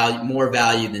more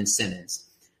value than Simmons.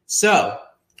 So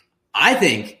I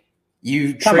think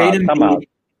you trade Embiid. Come out.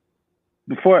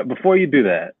 Before you do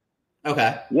that,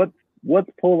 okay.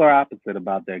 What's polar opposite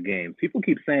about their games? People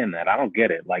keep saying that. I don't get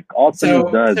it. Like, all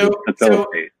Simmons does is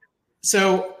facilitate.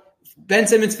 So Ben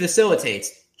Simmons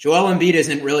facilitates. Joel Embiid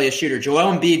isn't really a shooter.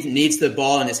 Joel Embiid needs the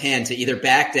ball in his hand to either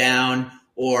back down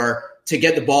or to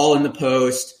get the ball in the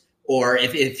post, or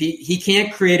if he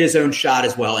can't create his own shot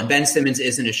as well. And Ben Simmons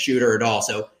isn't a shooter at all.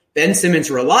 So Ben Simmons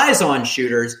relies on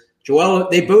shooters.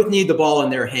 They both need the ball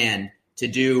in their hand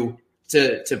to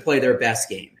play their best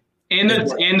game. In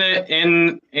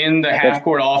the half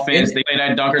court offense, they play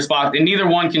that dunker spot, and neither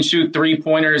one can shoot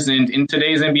 3-pointers. And in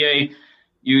today's NBA,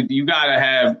 you gotta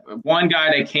have one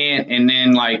guy that can't, and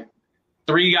then like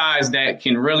three guys that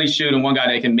can really shoot and one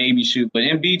guy that can maybe shoot. But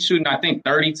Embiid shooting, I think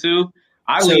 32.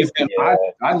 I leave him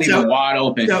wide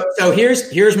open. So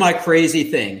here's my crazy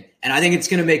thing, and I think it's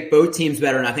going to make both teams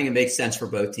better, and I think it makes sense for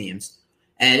both teams.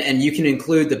 And you can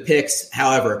include the picks,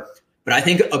 however. But I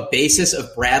think a basis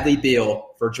of Bradley Beal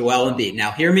for Joel Embiid.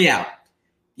 Now, hear me out.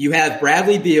 You have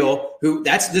Bradley Beal, who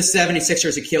that's the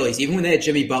 76ers' Achilles. Even when they had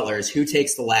Jimmy Butler, is who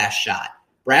takes the last shot.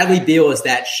 Bradley Beal is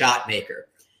that shot maker.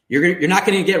 You're not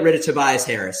going to get rid of Tobias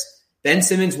Harris. Ben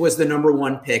Simmons was the number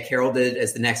one pick, heralded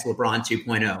as the next LeBron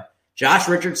 2.0. Josh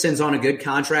Richardson's on a good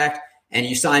contract, and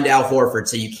you signed Al Horford,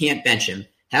 so you can't bench him.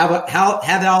 Have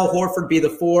Al Horford be the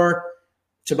 4,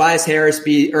 Tobias Harris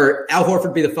Al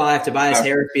Horford be the 5, Tobias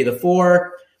Harris be the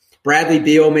 4, Bradley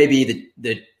Beal may be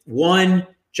the 1,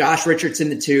 Josh Richardson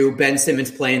the 2, Ben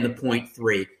Simmons playing the point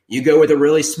 3. You go with a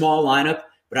really small lineup,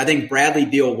 but I think Bradley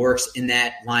Beal works in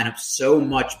that lineup so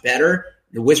much better.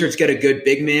 The Wizards get a good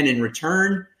big man in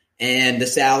return, and the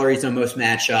salaries almost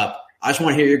match up. I just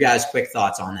want to hear your guys' quick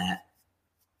thoughts on that.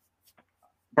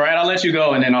 Brad, I'll let you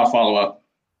go, and then I'll follow up.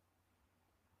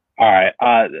 All right.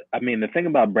 I mean, the thing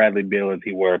about Bradley Beal is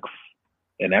he works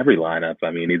in every lineup.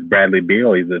 I mean, he's Bradley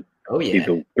Beal. He's a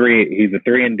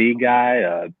 3-and-D guy,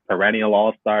 a perennial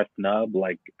all-star snub.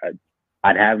 Like,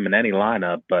 I'd have him in any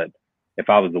lineup, but if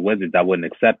I was the Wizards, I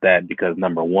wouldn't accept that because,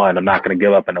 number one, I'm not going to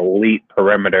give up an elite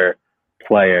perimeter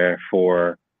player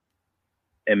for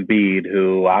Embiid,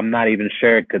 who I'm not even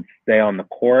sure could stay on the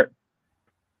court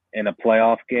in a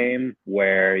playoff game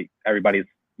where everybody's,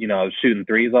 shooting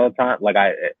threes all the time. Like,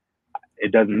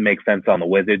 it doesn't make sense on the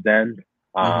Wizards end,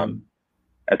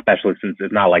 especially since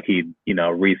it's not like he'd,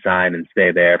 re-sign and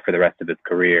stay there for the rest of his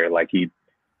career. Like,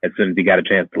 as soon as he got a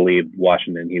chance to leave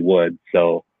Washington, he would.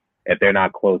 So if they're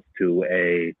not close to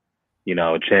a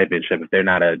championship, if they're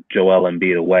not a Joel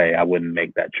Embiid away, I wouldn't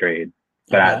make that trade.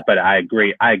 But I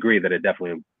agree that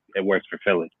it works for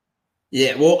Philly.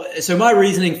 Yeah, well, so my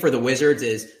reasoning for the Wizards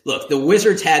is, look, the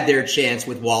Wizards had their chance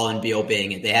with Wall and Beal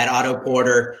being it. They had Otto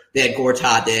Porter, they had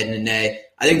Gortat, they had Nene.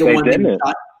 I think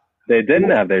they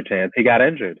didn't have their chance. He got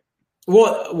injured.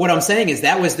 Well, what I'm saying is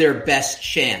that was their best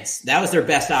chance. That was their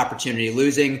best opportunity.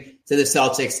 Losing to the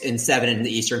Celtics in 7 in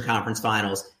the Eastern Conference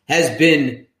Finals has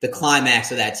been the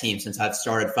climax of that team since I've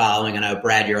started following. I know,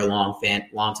 Brad, you're a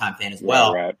long-time fan as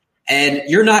well. Right. And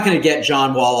you're not going to get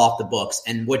John Wall off the books.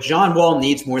 And what John Wall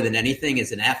needs more than anything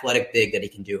is an athletic big that he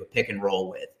can do a pick and roll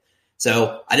with.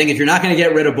 So I think if you're not going to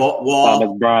get rid of Wall,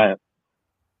 Thomas Bryant.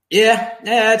 Yeah,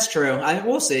 that's true.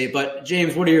 We'll see. But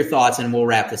James, what are your thoughts? And we'll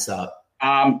wrap this up.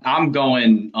 I'm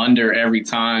going under every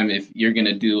time if you're going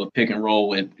to do a pick and roll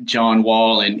with John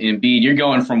Wall and Embiid. You're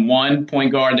going from one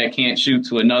point guard that can't shoot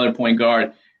to another point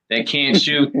guard that can't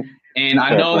shoot. And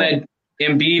I know that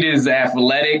Embiid is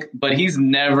athletic, but he's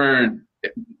never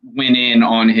went in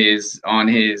on his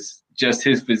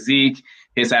physique,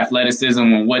 his athleticism,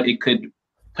 and what it could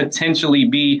potentially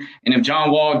be. And if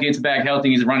John Wall gets back healthy,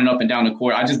 he's running up and down the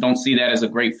court. I just don't see that as a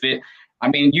great fit. I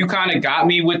mean, you kind of got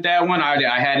me with that one.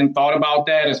 I hadn't thought about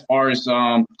that as far as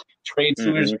trade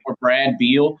suitors for Brad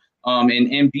Beal. And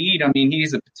Embiid, I mean,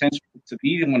 he's a potential to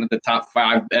be one of the top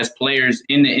 5 best players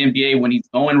in the NBA when he's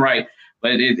going right.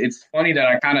 But it's funny that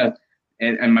I kind of,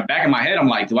 in my back of my head, I'm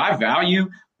like, do I value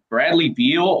Bradley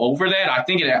Beal over that? I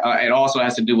think it also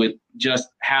has to do with just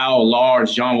how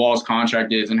large John Wall's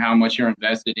contract is and how much you're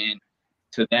invested in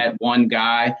to that one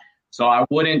guy. So I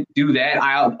wouldn't do that.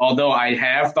 Although I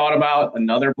have thought about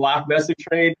another blockbuster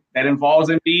trade that involves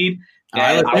Embiid. All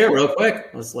right, let's hear it real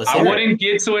quick. I wouldn't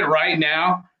get to it right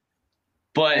now,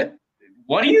 but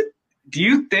what do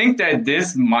you think that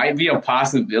this might be a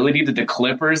possibility that the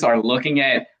Clippers are looking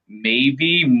at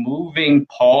maybe moving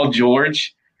Paul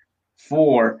George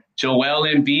for Joel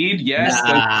Embiid? Yes,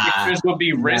 the Clippers will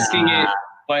be risking it,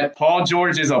 but Paul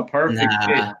George is a perfect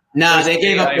fit. They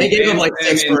gave up like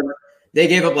 6 They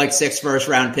gave up like 6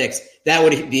 first-round picks. That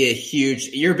would be a huge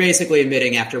 – you're basically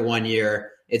admitting after 1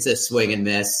 year it's a swing and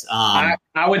miss. I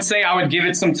would say I would give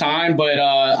it some time, but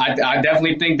I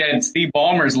definitely think that Steve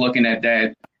Ballmer's looking at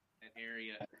that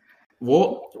area.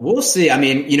 We'll see. I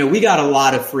mean, we got a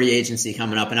lot of free agency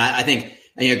coming up, and I think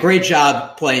great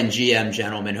job playing GM,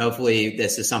 gentlemen. Hopefully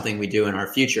this is something we do in our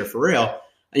future for real.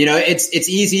 It's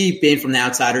easy being from the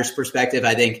outsider's perspective.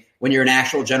 I think when you're an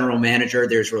actual general manager,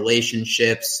 there's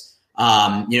relationships.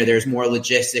 There's more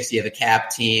logistics. You have a cap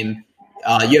team.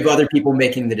 You have other people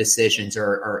making the decisions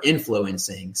or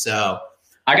influencing. So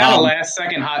I got a last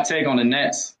second hot take on the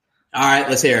Nets. All right,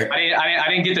 let's hear it. I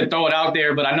didn't get to throw it out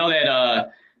there, but I know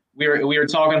that we were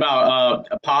talking about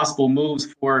possible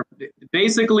moves for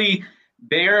basically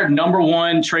their number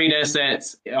one trade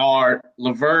assets are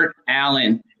LeVert,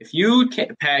 Allen, If you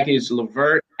package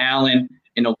LeVert, Allen,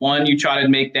 and the one you try to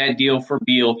make that deal for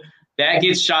Beal, that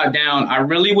gets shot down. I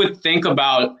really would think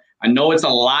about, I know it's a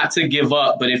lot to give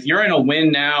up, but if you're in a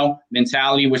win now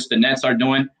mentality, which the Nets are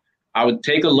doing, I would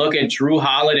take a look at Drew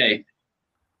Holiday.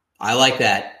 I like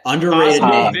that. Underrated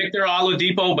name. Victor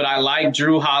Oladipo, but I like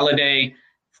Drew Holiday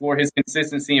for his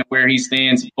consistency and where he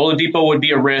stands. Oladipo would be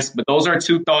a risk, but those are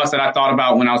two thoughts that I thought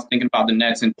about when I was thinking about the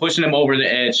Nets and pushing them over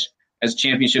the edge as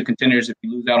championship contenders if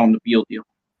you lose out on the Beal deal.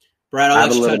 Brad, I'll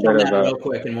let you touch on that real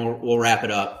quick, and we'll wrap it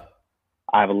up.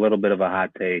 I have a little bit of a hot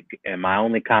take, and my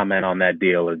only comment on that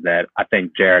deal is that I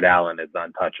think Jared Allen is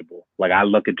untouchable. Like, I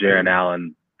look at Jared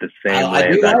Allen the same way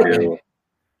as I do.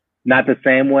 Not the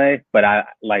same way, but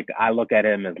I look at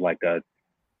him as like a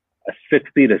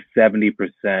 60 to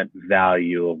 70%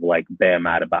 value of like Bam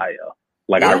Adebayo.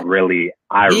 Like, yeah.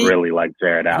 I really like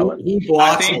Jared Allen. He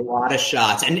blocks a lot of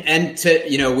shots, and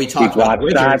to we talked about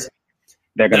Wizards.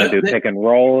 They're gonna do pick and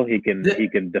roll. He can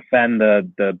defend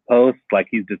the post. Like,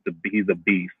 he's a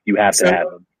beast. You have to have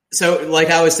him. So, like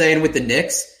I was saying with the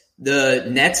Knicks, the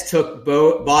Nets took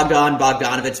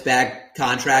Bogdanovic's bad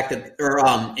contract, or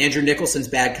Andrew Nicholson's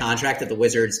bad contract that the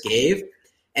Wizards gave,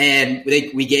 and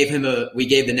we gave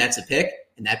the Nets a pick,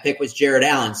 and that pick was Jared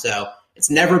Allen. So it's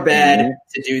never bad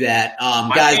to do that.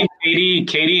 Guys, I think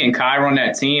Katie and Kyra on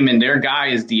that team, and their guy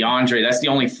is DeAndre. That's the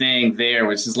only thing there,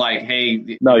 which is like,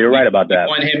 hey, no, you're right about that.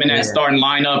 Want him in that starting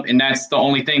lineup, and that's the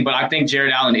only thing. But I think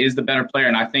Jared Allen is the better player,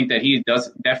 and I think that he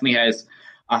definitely has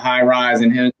a high rise,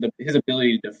 and his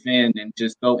ability to defend and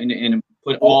just go in and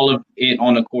put all of it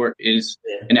on the court is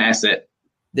an asset.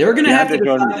 They're going to have to.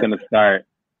 Jordan's going to start.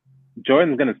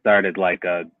 Jordan's going to start as like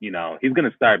he's going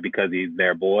to start because he's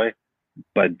their boy,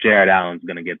 but Jared Allen's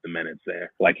going to get the minutes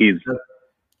there. Like, he's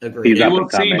agreed. We'll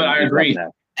see, but I agree.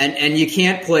 And you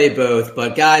can't play both.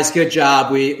 But guys, good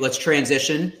job. Let's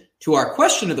transition to our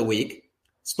question of the week,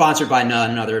 sponsored by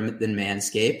none other than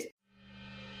Manscaped.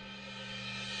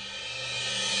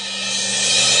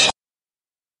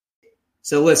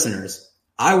 So listeners,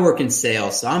 I work in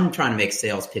sales, so I'm trying to make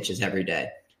sales pitches every day.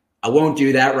 I won't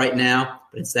do that right now,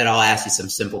 but instead I'll ask you some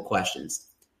simple questions.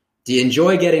 Do you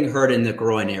enjoy getting hurt in the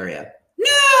groin area?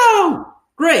 No!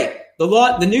 Great.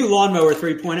 The new Lawnmower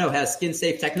 3.0 has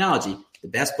skin-safe technology, the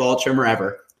best ball trimmer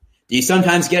ever. Do you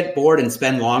sometimes get bored and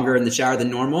spend longer in the shower than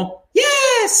normal?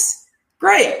 Yes!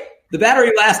 Great. The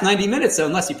battery lasts 90 minutes, so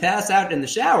unless you pass out in the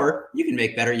shower, you can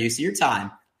make better use of your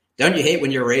time. Don't you hate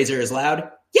when your razor is loud?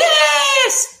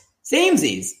 Yes!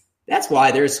 Samesies. That's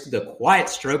why there's the Quiet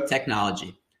Stroke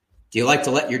technology. Do you like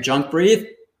to let your junk breathe?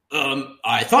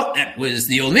 I thought that was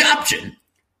the only option.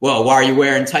 Well, why are you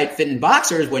wearing tight-fitting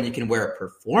boxers when you can wear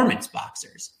performance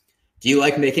boxers? Do you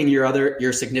like making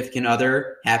your significant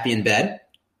other happy in bed?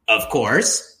 Of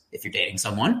course, if you're dating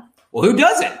someone. Well, who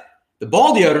doesn't? The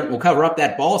ball deodorant will cover up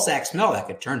that ball sack smell that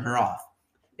could turn her off.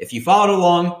 If you followed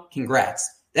along, congrats.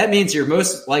 That means you're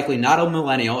most likely not a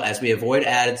millennial, as we avoid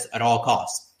ads at all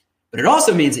costs. But it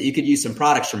also means that you could use some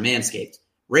products from Manscaped.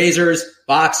 Razors,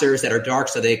 boxers that are dark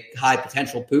so they hide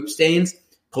potential poop stains,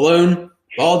 cologne,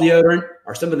 ball deodorant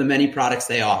are some of the many products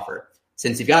they offer.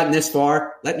 Since you've gotten this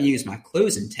far, let me use my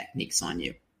closing techniques on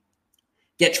you.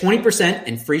 Get 20%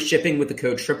 and free shipping with the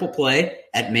code TRIPLEPLAY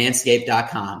at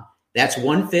manscaped.com. That's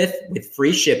 1/5 with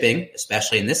free shipping,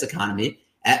 especially in this economy,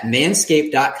 at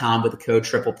manscaped.com with the code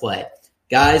TRIPLEPLAY.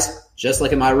 Guys, just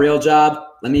like in my real job,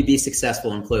 let me be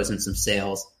successful in closing some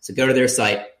sales. So go to their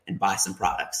site and buy some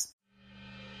products.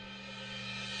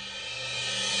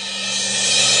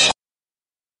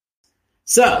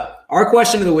 So, our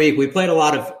question of the week, we played a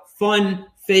lot of fun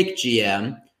fake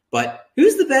GM, but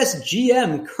who's the best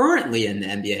GM currently in the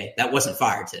NBA that wasn't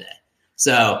fired today?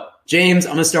 So, James,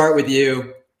 I'm going to start with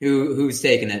you. Who's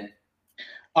taking it?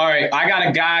 All right, I got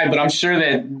a guy, but I'm sure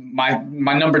that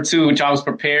my number two, which I was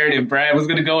prepared if Brad was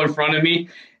going to go in front of me,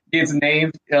 his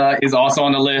name is also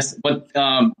on the list. But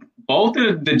both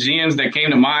of the GMs that came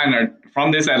to mind are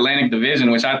from this Atlantic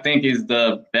Division, which I think is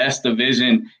the best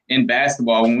division in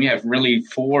basketball when we have really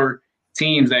four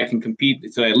teams that can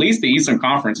compete. So at least the Eastern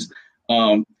Conference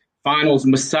Finals.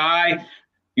 Masai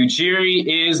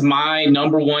Ujiri is my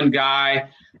number one guy.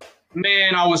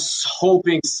 Man, I was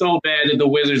hoping so bad that the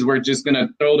Wizards were just going to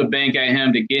throw the bank at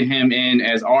him to get him in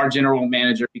as our general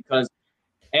manager because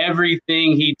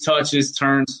everything he touches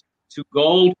turns to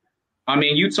gold. I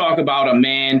mean, you talk about a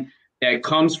man that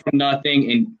comes from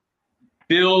nothing and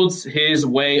builds his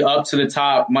way up to the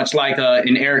top, much like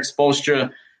an Eric Spoelstra.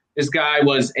 This guy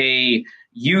was a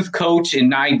youth coach in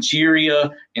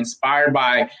Nigeria, inspired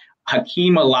by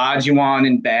Hakeem Olajuwon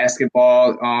in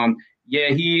basketball.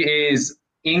 He is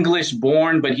English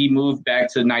born, but he moved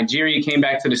back to Nigeria, came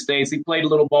back to the States. He played a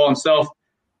little ball himself.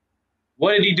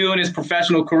 What did he do in his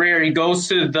professional career? He goes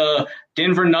to the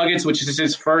Denver Nuggets, which is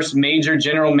his first major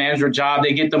general manager job.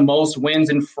 They get the most wins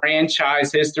in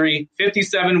franchise history,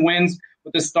 57 wins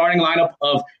with the starting lineup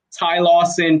of Ty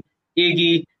Lawson,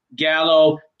 Iggy,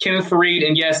 Gallo, Kenneth Faried,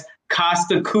 and yes,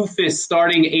 Costa Koufis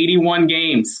starting 81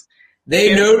 games.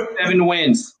 They know 7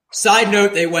 wins. Side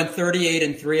note, they went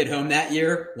 38-3 at home that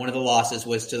year. One of the losses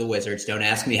was to the Wizards. Don't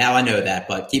ask me how I know that,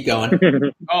 but keep going.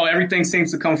 Everything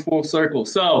seems to come full circle.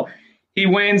 So he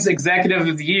wins Executive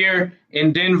of the Year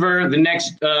in Denver.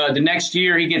 The next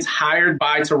year, he gets hired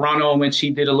by Toronto, in which he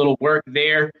did a little work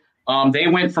there. They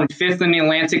went from 5th in the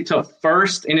Atlantic to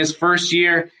 1st in his first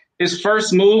year. His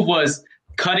first move was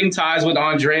cutting ties with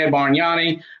Andrea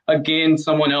Bargnani, again,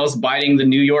 someone else biting the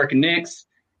New York Knicks.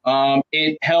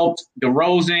 It helped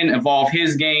DeRozan evolve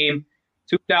his game.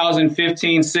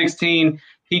 2015-16,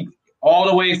 he all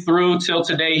the way through till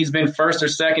today, he's been 1st or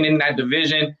 2nd in that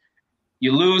division.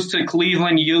 You lose to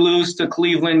Cleveland, you lose to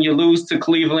Cleveland, you lose to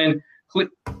Cleveland.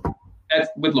 That's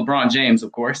with LeBron James,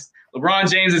 of course. LeBron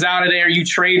James is out of there. You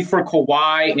trade for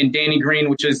Kawhi and Danny Green,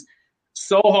 which is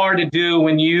so hard to do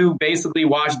when you basically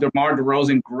watch DeMar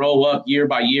DeRozan grow up year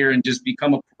by year and just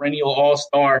become a perennial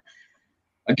all-star.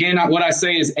 Again, what I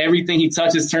say is everything he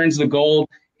touches turns to gold.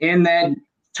 In that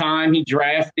time, he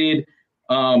drafted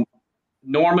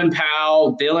Norman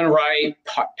Powell, Dylan Wright,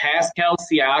 Pascal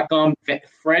Siakam,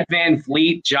 Fred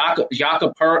VanVleet, Jakob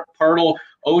Poeltl,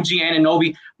 OG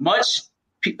Anunoby.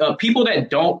 People that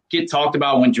don't get talked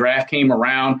about when draft came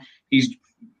around. He's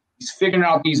figuring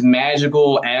out these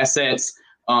magical assets.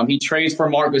 He trades for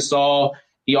Marc Gasol.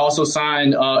 He also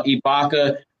signed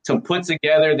Ibaka to put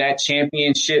together that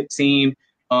championship team.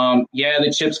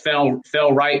 The chips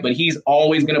fell right, but he's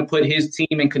always going to put his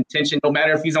team in contention, no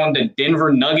matter if he's on the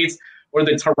Denver Nuggets or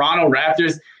the Toronto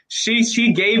Raptors.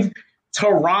 She gave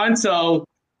Toronto,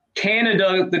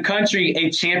 Canada, the country, a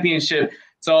championship.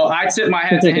 So I tip my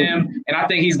hat to him, and I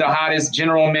think he's the hottest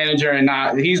general manager, and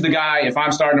he's the guy, if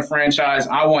I'm starting a franchise,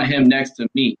 I want him next to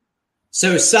me.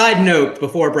 So side note,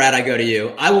 before, Brad, I go to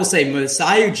you, I will say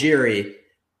Masai Ujiri,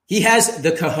 he has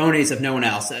the cojones of no one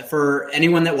else. For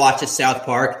anyone that watches South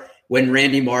Park, when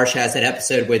Randy Marsh has that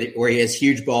episode where he has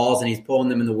huge balls and he's pulling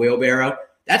them in the wheelbarrow,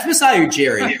 that's Masai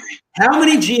Ujiri. How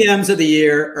many GMs of the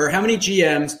year, or how many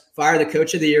GMs fire the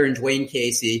coach of the year in Dwayne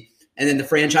Casey, and then the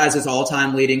franchise's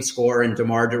all-time leading scorer in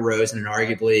DeMar DeRozan, and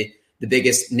arguably the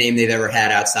biggest name they've ever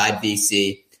had outside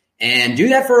VC, and do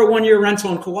that for a one-year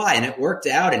rental in Kawhi? And it worked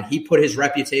out, and he put his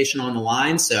reputation on the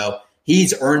line, so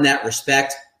he's earned that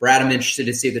respect. Brad, I'm interested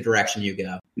to see the direction you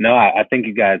go. No, I think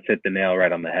you guys hit the nail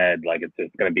right on the head. Like, it's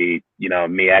just going to be,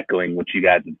 me echoing what you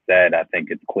guys have said. I think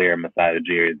it's clear Masai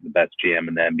Ujiri is the best GM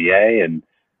in the NBA, and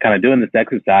kind of doing this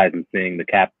exercise and seeing the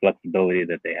cap flexibility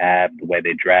that they have, the way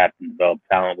they draft and develop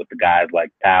talent with the guys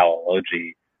like Powell,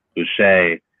 OG,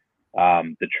 Boucher,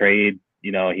 the trade,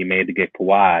 he made to get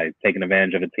Kawhi, taking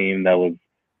advantage of a team that was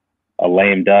a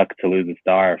lame duck to lose a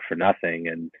star for nothing,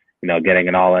 and, getting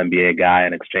an all-NBA guy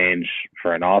in exchange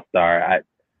for an all-star.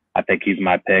 I think he's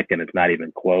my pick, and it's not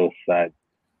even close.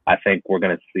 I think we're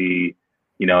going to see,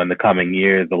 in the coming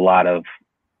years, a lot of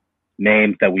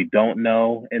names that we don't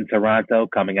know in Toronto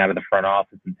coming out of the front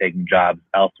office and taking jobs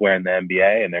elsewhere in the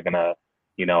NBA, and they're going to,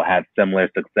 have similar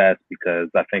success, because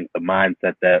I think the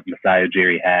mindset that Masai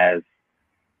Ujiri has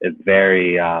is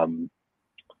very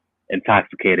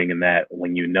intoxicating, in that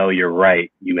when you're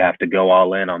right, you have to go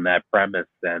all in on that premise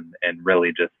and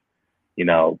really just,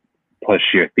 push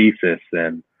your thesis.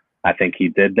 And I think he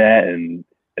did that, and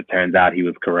it turns out he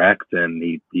was correct, and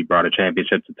he brought a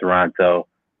championship to Toronto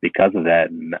because of that.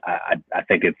 And I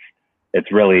think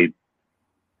it's really,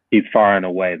 he's far and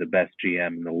away the best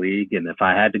GM in the league. And if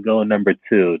I had to go number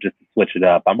 2, just to switch it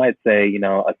up, I might say,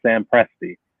 a Sam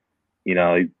Presti.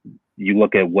 You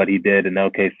look at what he did in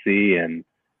OKC, and,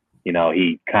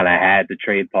 he kind of had to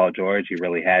trade Paul George. He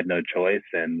really had no choice.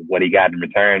 And what he got in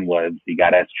return was he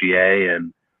got SGA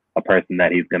and a person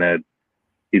that he's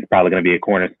probably going to be a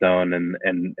cornerstone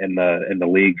in the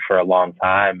league for a long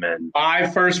time. And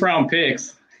 5 first-round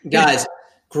picks. Guys,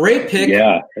 great pick.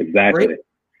 Yeah, exactly.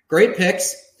 Great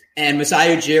picks. And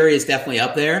Masai Ujiri is definitely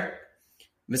up there.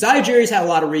 Masai Ujiri's had a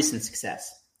lot of recent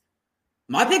success.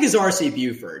 My pick is R.C.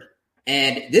 Buford.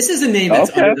 And this is a name that's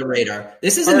under the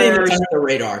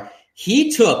radar.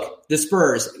 He took the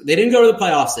Spurs. They didn't go to the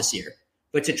playoffs this year,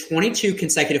 but to 22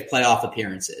 consecutive playoff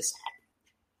appearances.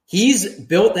 He's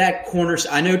built that corner.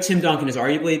 I know Tim Duncan is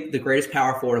arguably the greatest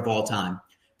power forward of all time,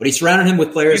 but he surrounded him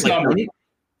with players like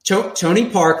Tony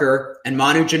Parker and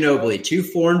Manu Ginobili, 2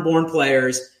 foreign-born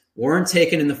players weren't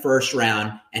taken in the first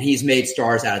round, and he's made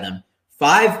stars out of them.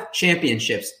 5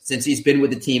 championships since he's been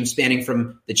with the team, spanning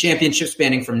from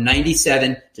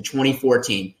 97 to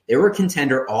 2014. They were a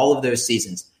contender all of those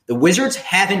seasons. The Wizards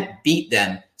haven't beat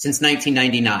them since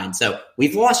 1999. So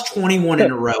we've lost 21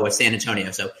 in a row at San Antonio.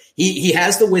 So he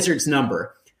has the Wizards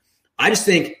number. I just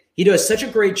think he does such a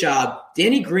great job.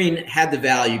 Danny Green had the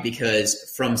value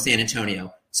because from San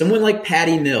Antonio, someone like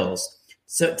Patty Mills,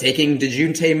 so taking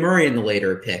DeJounte Murray in the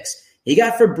later picks. He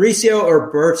got Fabrizio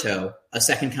Urberto a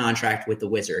second contract with the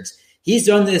Wizards. He's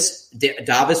done this,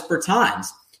 Davis Bertans.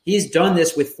 He's done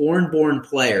this with foreign-born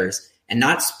players and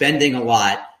not spending a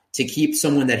lot to keep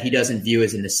someone that he doesn't view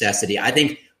as a necessity. I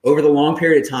think over the long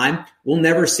period of time, we'll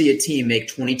never see a team make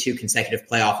 22 consecutive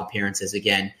playoff appearances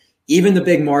again. Even the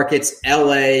big markets,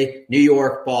 LA, New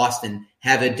York, Boston,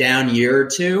 have a down year or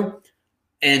two.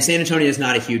 And San Antonio is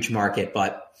not a huge market,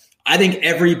 but I think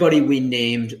everybody we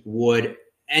named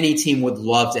any team would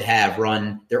love to have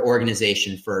run their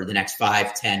organization for the next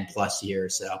 5, 10 plus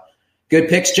years. So good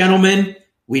picks, gentlemen.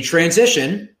 We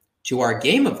transition to our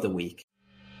game of the week.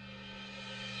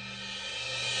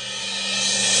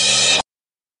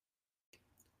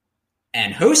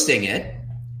 And hosting it,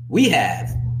 we have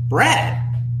Brad.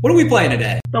 What are we playing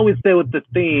today? So we stay with the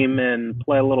theme and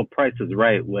play a little Price is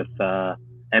Right with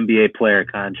NBA player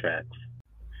contracts.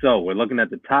 So we're looking at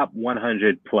the top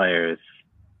 100 players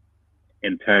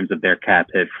in terms of their cap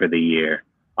hit for the year.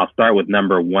 I'll start with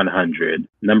number 100.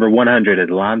 Number 100 is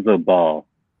Lonzo Ball.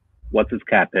 What's his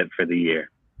cap hit for the year?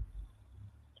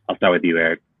 I'll start with you,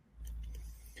 Eric.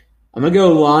 I'm going to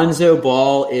go Lonzo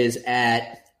Ball is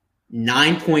at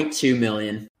 $9.2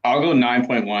 million. I'll go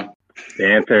 9.1. The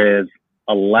answer is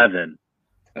 11.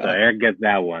 So Eric gets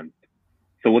that one.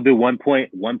 So we'll do 1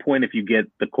 point. 1 point if you get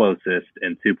the closest,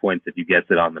 and 2 points if you guess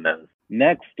it on the nose.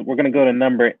 Next, we're going to go to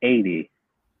number 80.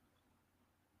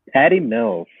 Patty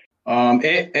Mills.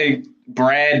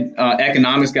 Brad,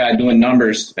 economics guy doing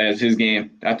numbers as his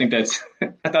game. I think I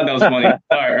thought that was funny.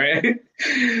 All right.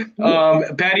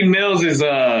 Patty Mills is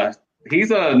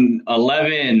he's a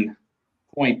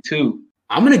 11.2.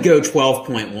 I'm going to go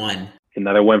 12.1.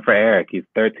 Another win for Eric. He's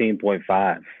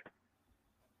 13.5.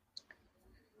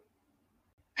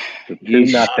 So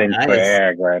 2-0 for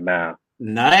Eric right now.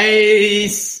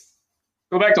 Nice.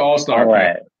 Go back to All-Star. All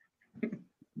right.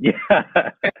 Yeah. All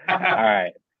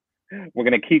right. We're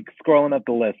going to keep scrolling up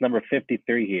the list. Number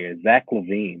 53 here, Zach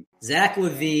LaVine. Zach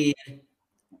LaVine,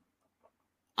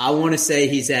 I want to say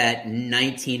he's at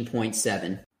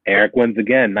 19.7. Eric wins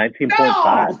again,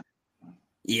 19.5. No!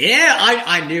 Yeah,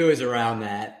 I knew it was around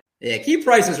that. Yeah, keep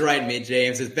prices right, me,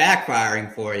 James. It's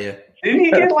backfiring for you. Didn't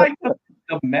he get like the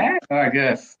max? I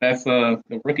guess that's the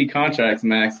rookie contracts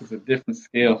max is a different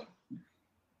scale.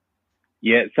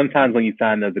 Yeah, sometimes when you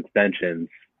sign those extensions,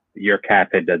 your cap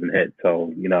hit doesn't hit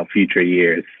till, future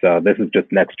years. So this is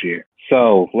just next year.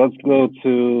 So let's go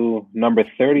to number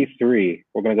 33.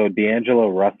 We're going to go D'Angelo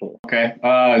Russell. Okay.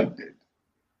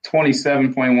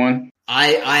 27.1.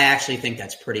 I actually think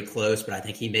that's pretty close, but I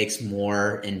think he makes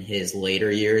more in his later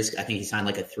years. I think he signed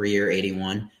like a 3-year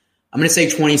 81. I'm going to say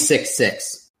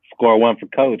 26.6. Score one for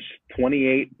Coach,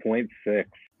 28.6.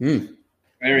 There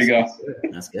we go.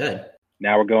 That's good.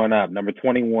 Now we're going up. Number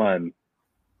 21,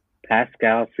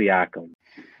 Pascal Siakam.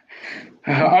 All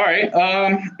right.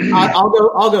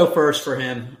 I'll go first for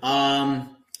him.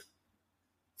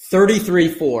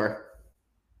 33.4.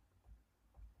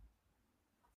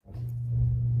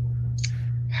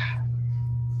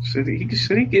 Should he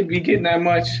be getting that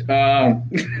much?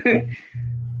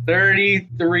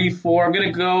 33.4. I'm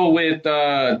gonna go with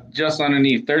just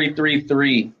underneath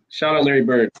 33.3. Shout out Larry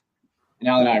Bird and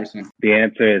Allen Iverson. The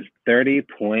answer is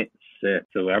 30.6. So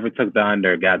whoever took the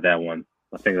under got that one.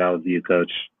 I think that was you,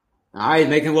 Coach. All right,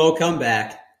 making a little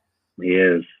comeback. He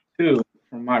is. 2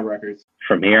 from my records.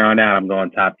 From here on out, I'm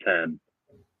going top 10.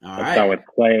 Let's start with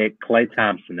Klay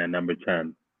Thompson at number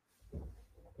 10.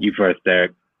 You first,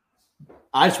 Derek.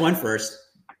 I just went first.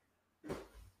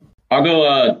 I'll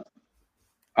go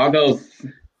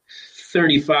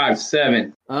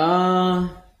 35.7. I'm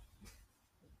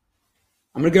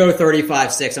gonna go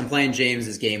 35.6. I'm playing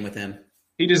James's game with him.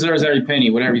 He deserves every penny,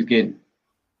 whatever he's getting.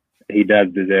 He does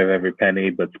deserve every penny,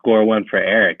 but score one for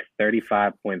Eric,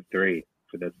 35.3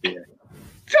 for this year.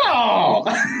 Oh!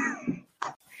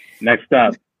 Next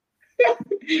up.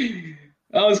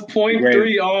 I was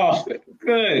 0.3 off.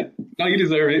 Good. No, you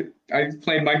deserve it. I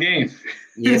played my game.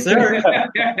 Yes, sir.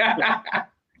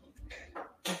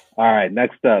 All right,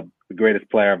 next up, the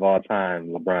greatest player of all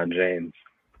time, LeBron James.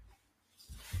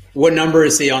 What number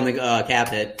is he on the cap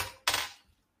hit?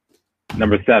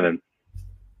 Number 7.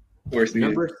 Worst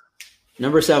Number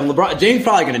Number 7, LeBron. James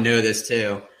probably going to know this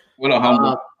too. What a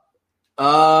humble.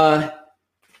 I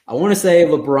want to say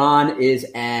LeBron is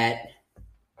at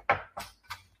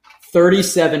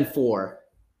 37.4.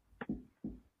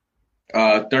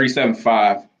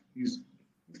 37.5. He's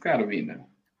got to be now.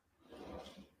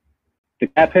 The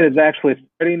cap hit is actually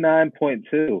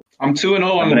 39.2. I'm 2-0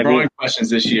 on LeBron questions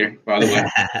this year, by the way.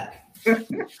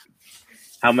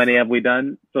 How many have we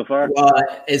done so far?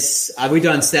 We've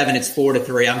done 7. It's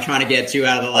 4-3. I'm trying to get 2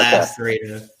 out of the last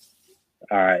 3.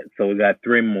 All right, so we got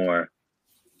 3 more.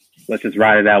 Let's just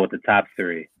ride it out with the top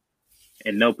 3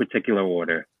 in no particular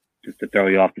order, just to throw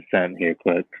you off the scent here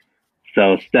quick.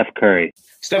 So Steph Curry.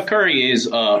 Steph Curry is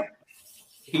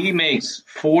he makes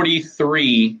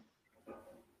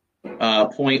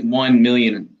 $43.1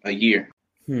 million a year.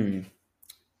 I'm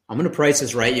going to price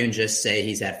this right you and just say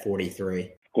he's at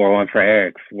 43. Score one for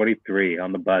Eric. 43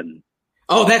 on the button.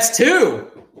 Oh, that's 2.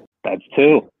 That's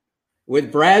 2.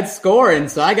 With Brad scoring,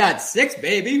 so I got 6,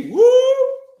 baby. Woo!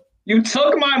 You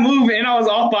took my move and I was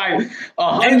off by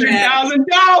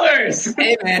 $100,000.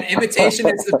 Hey, man, imitation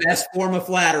is the best form of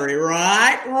flattery,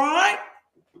 right?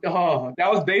 Oh,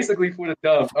 that was basically for the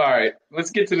dub. All right,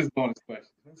 let's get to this bonus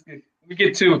question. We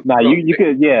get 2. Nah, you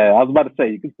could. Yeah, I was about to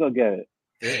say you can still get it.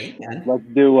 Yeah,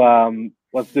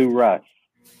 Let's do Russ.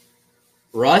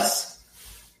 Russ,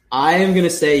 I am gonna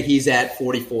say he's at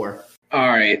 44. All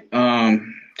right.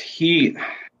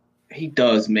 He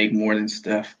does make more than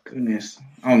Steph. Goodness,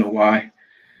 I don't know why.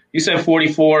 You said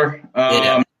 44.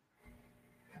 I'm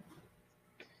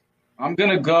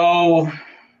gonna go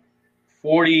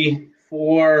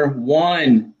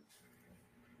 44-1.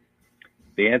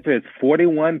 The answer is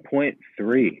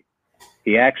 41.3.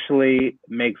 He actually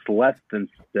makes less than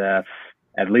Steph,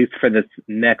 at least for this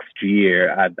next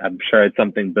year. I'm sure it's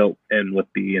something built in with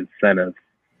the incentives.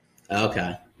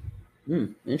 Okay.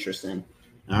 Interesting.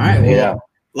 All right. Well,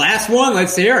 last one.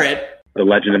 Let's hear it. The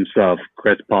legend himself,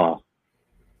 Chris Paul.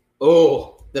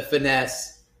 Oh, the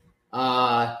finesse.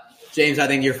 James, I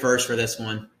think you're first for this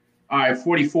one. All right,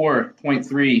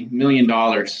 $44.3 million.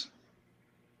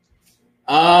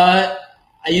 I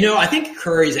think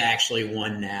Curry's actually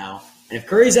won now. And if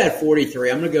Curry's at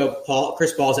 43, I'm going to go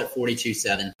Chris Paul's at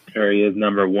 42.7. Curry is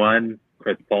number 1.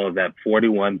 Chris Paul is at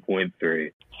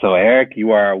 41.3. So, Eric,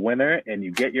 you are a winner, and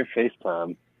you get your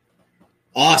FaceTime.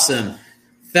 Awesome.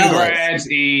 Fellas. Congrats,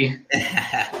 E.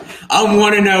 I'm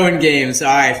 1-0 in games.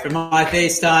 All right, for my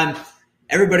FaceTime,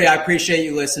 everybody, I appreciate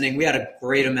you listening. We had a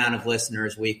great amount of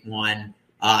listeners week 1.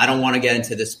 I don't want to get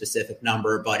into the specific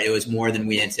number, but it was more than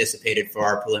we anticipated for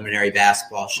our preliminary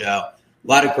basketball show. A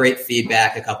lot of great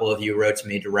feedback. A couple of you wrote to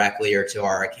me directly or to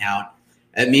our account.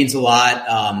 It means a lot.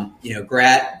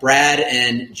 Brad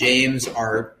and James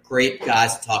are great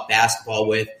guys to talk basketball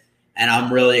with, and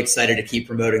I'm really excited to keep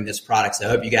promoting this product. So I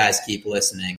hope you guys keep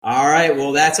listening. All right,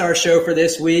 well, that's our show for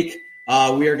this week.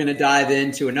 We are going to dive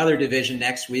into another division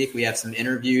next week. We have some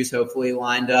interviews hopefully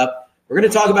lined up. We're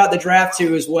going to talk about the draft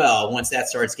too as well once that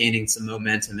starts gaining some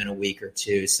momentum in a week or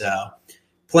two. So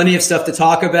plenty of stuff to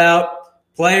talk about.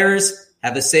 Players,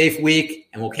 have a safe week,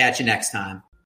 and we'll catch you next time.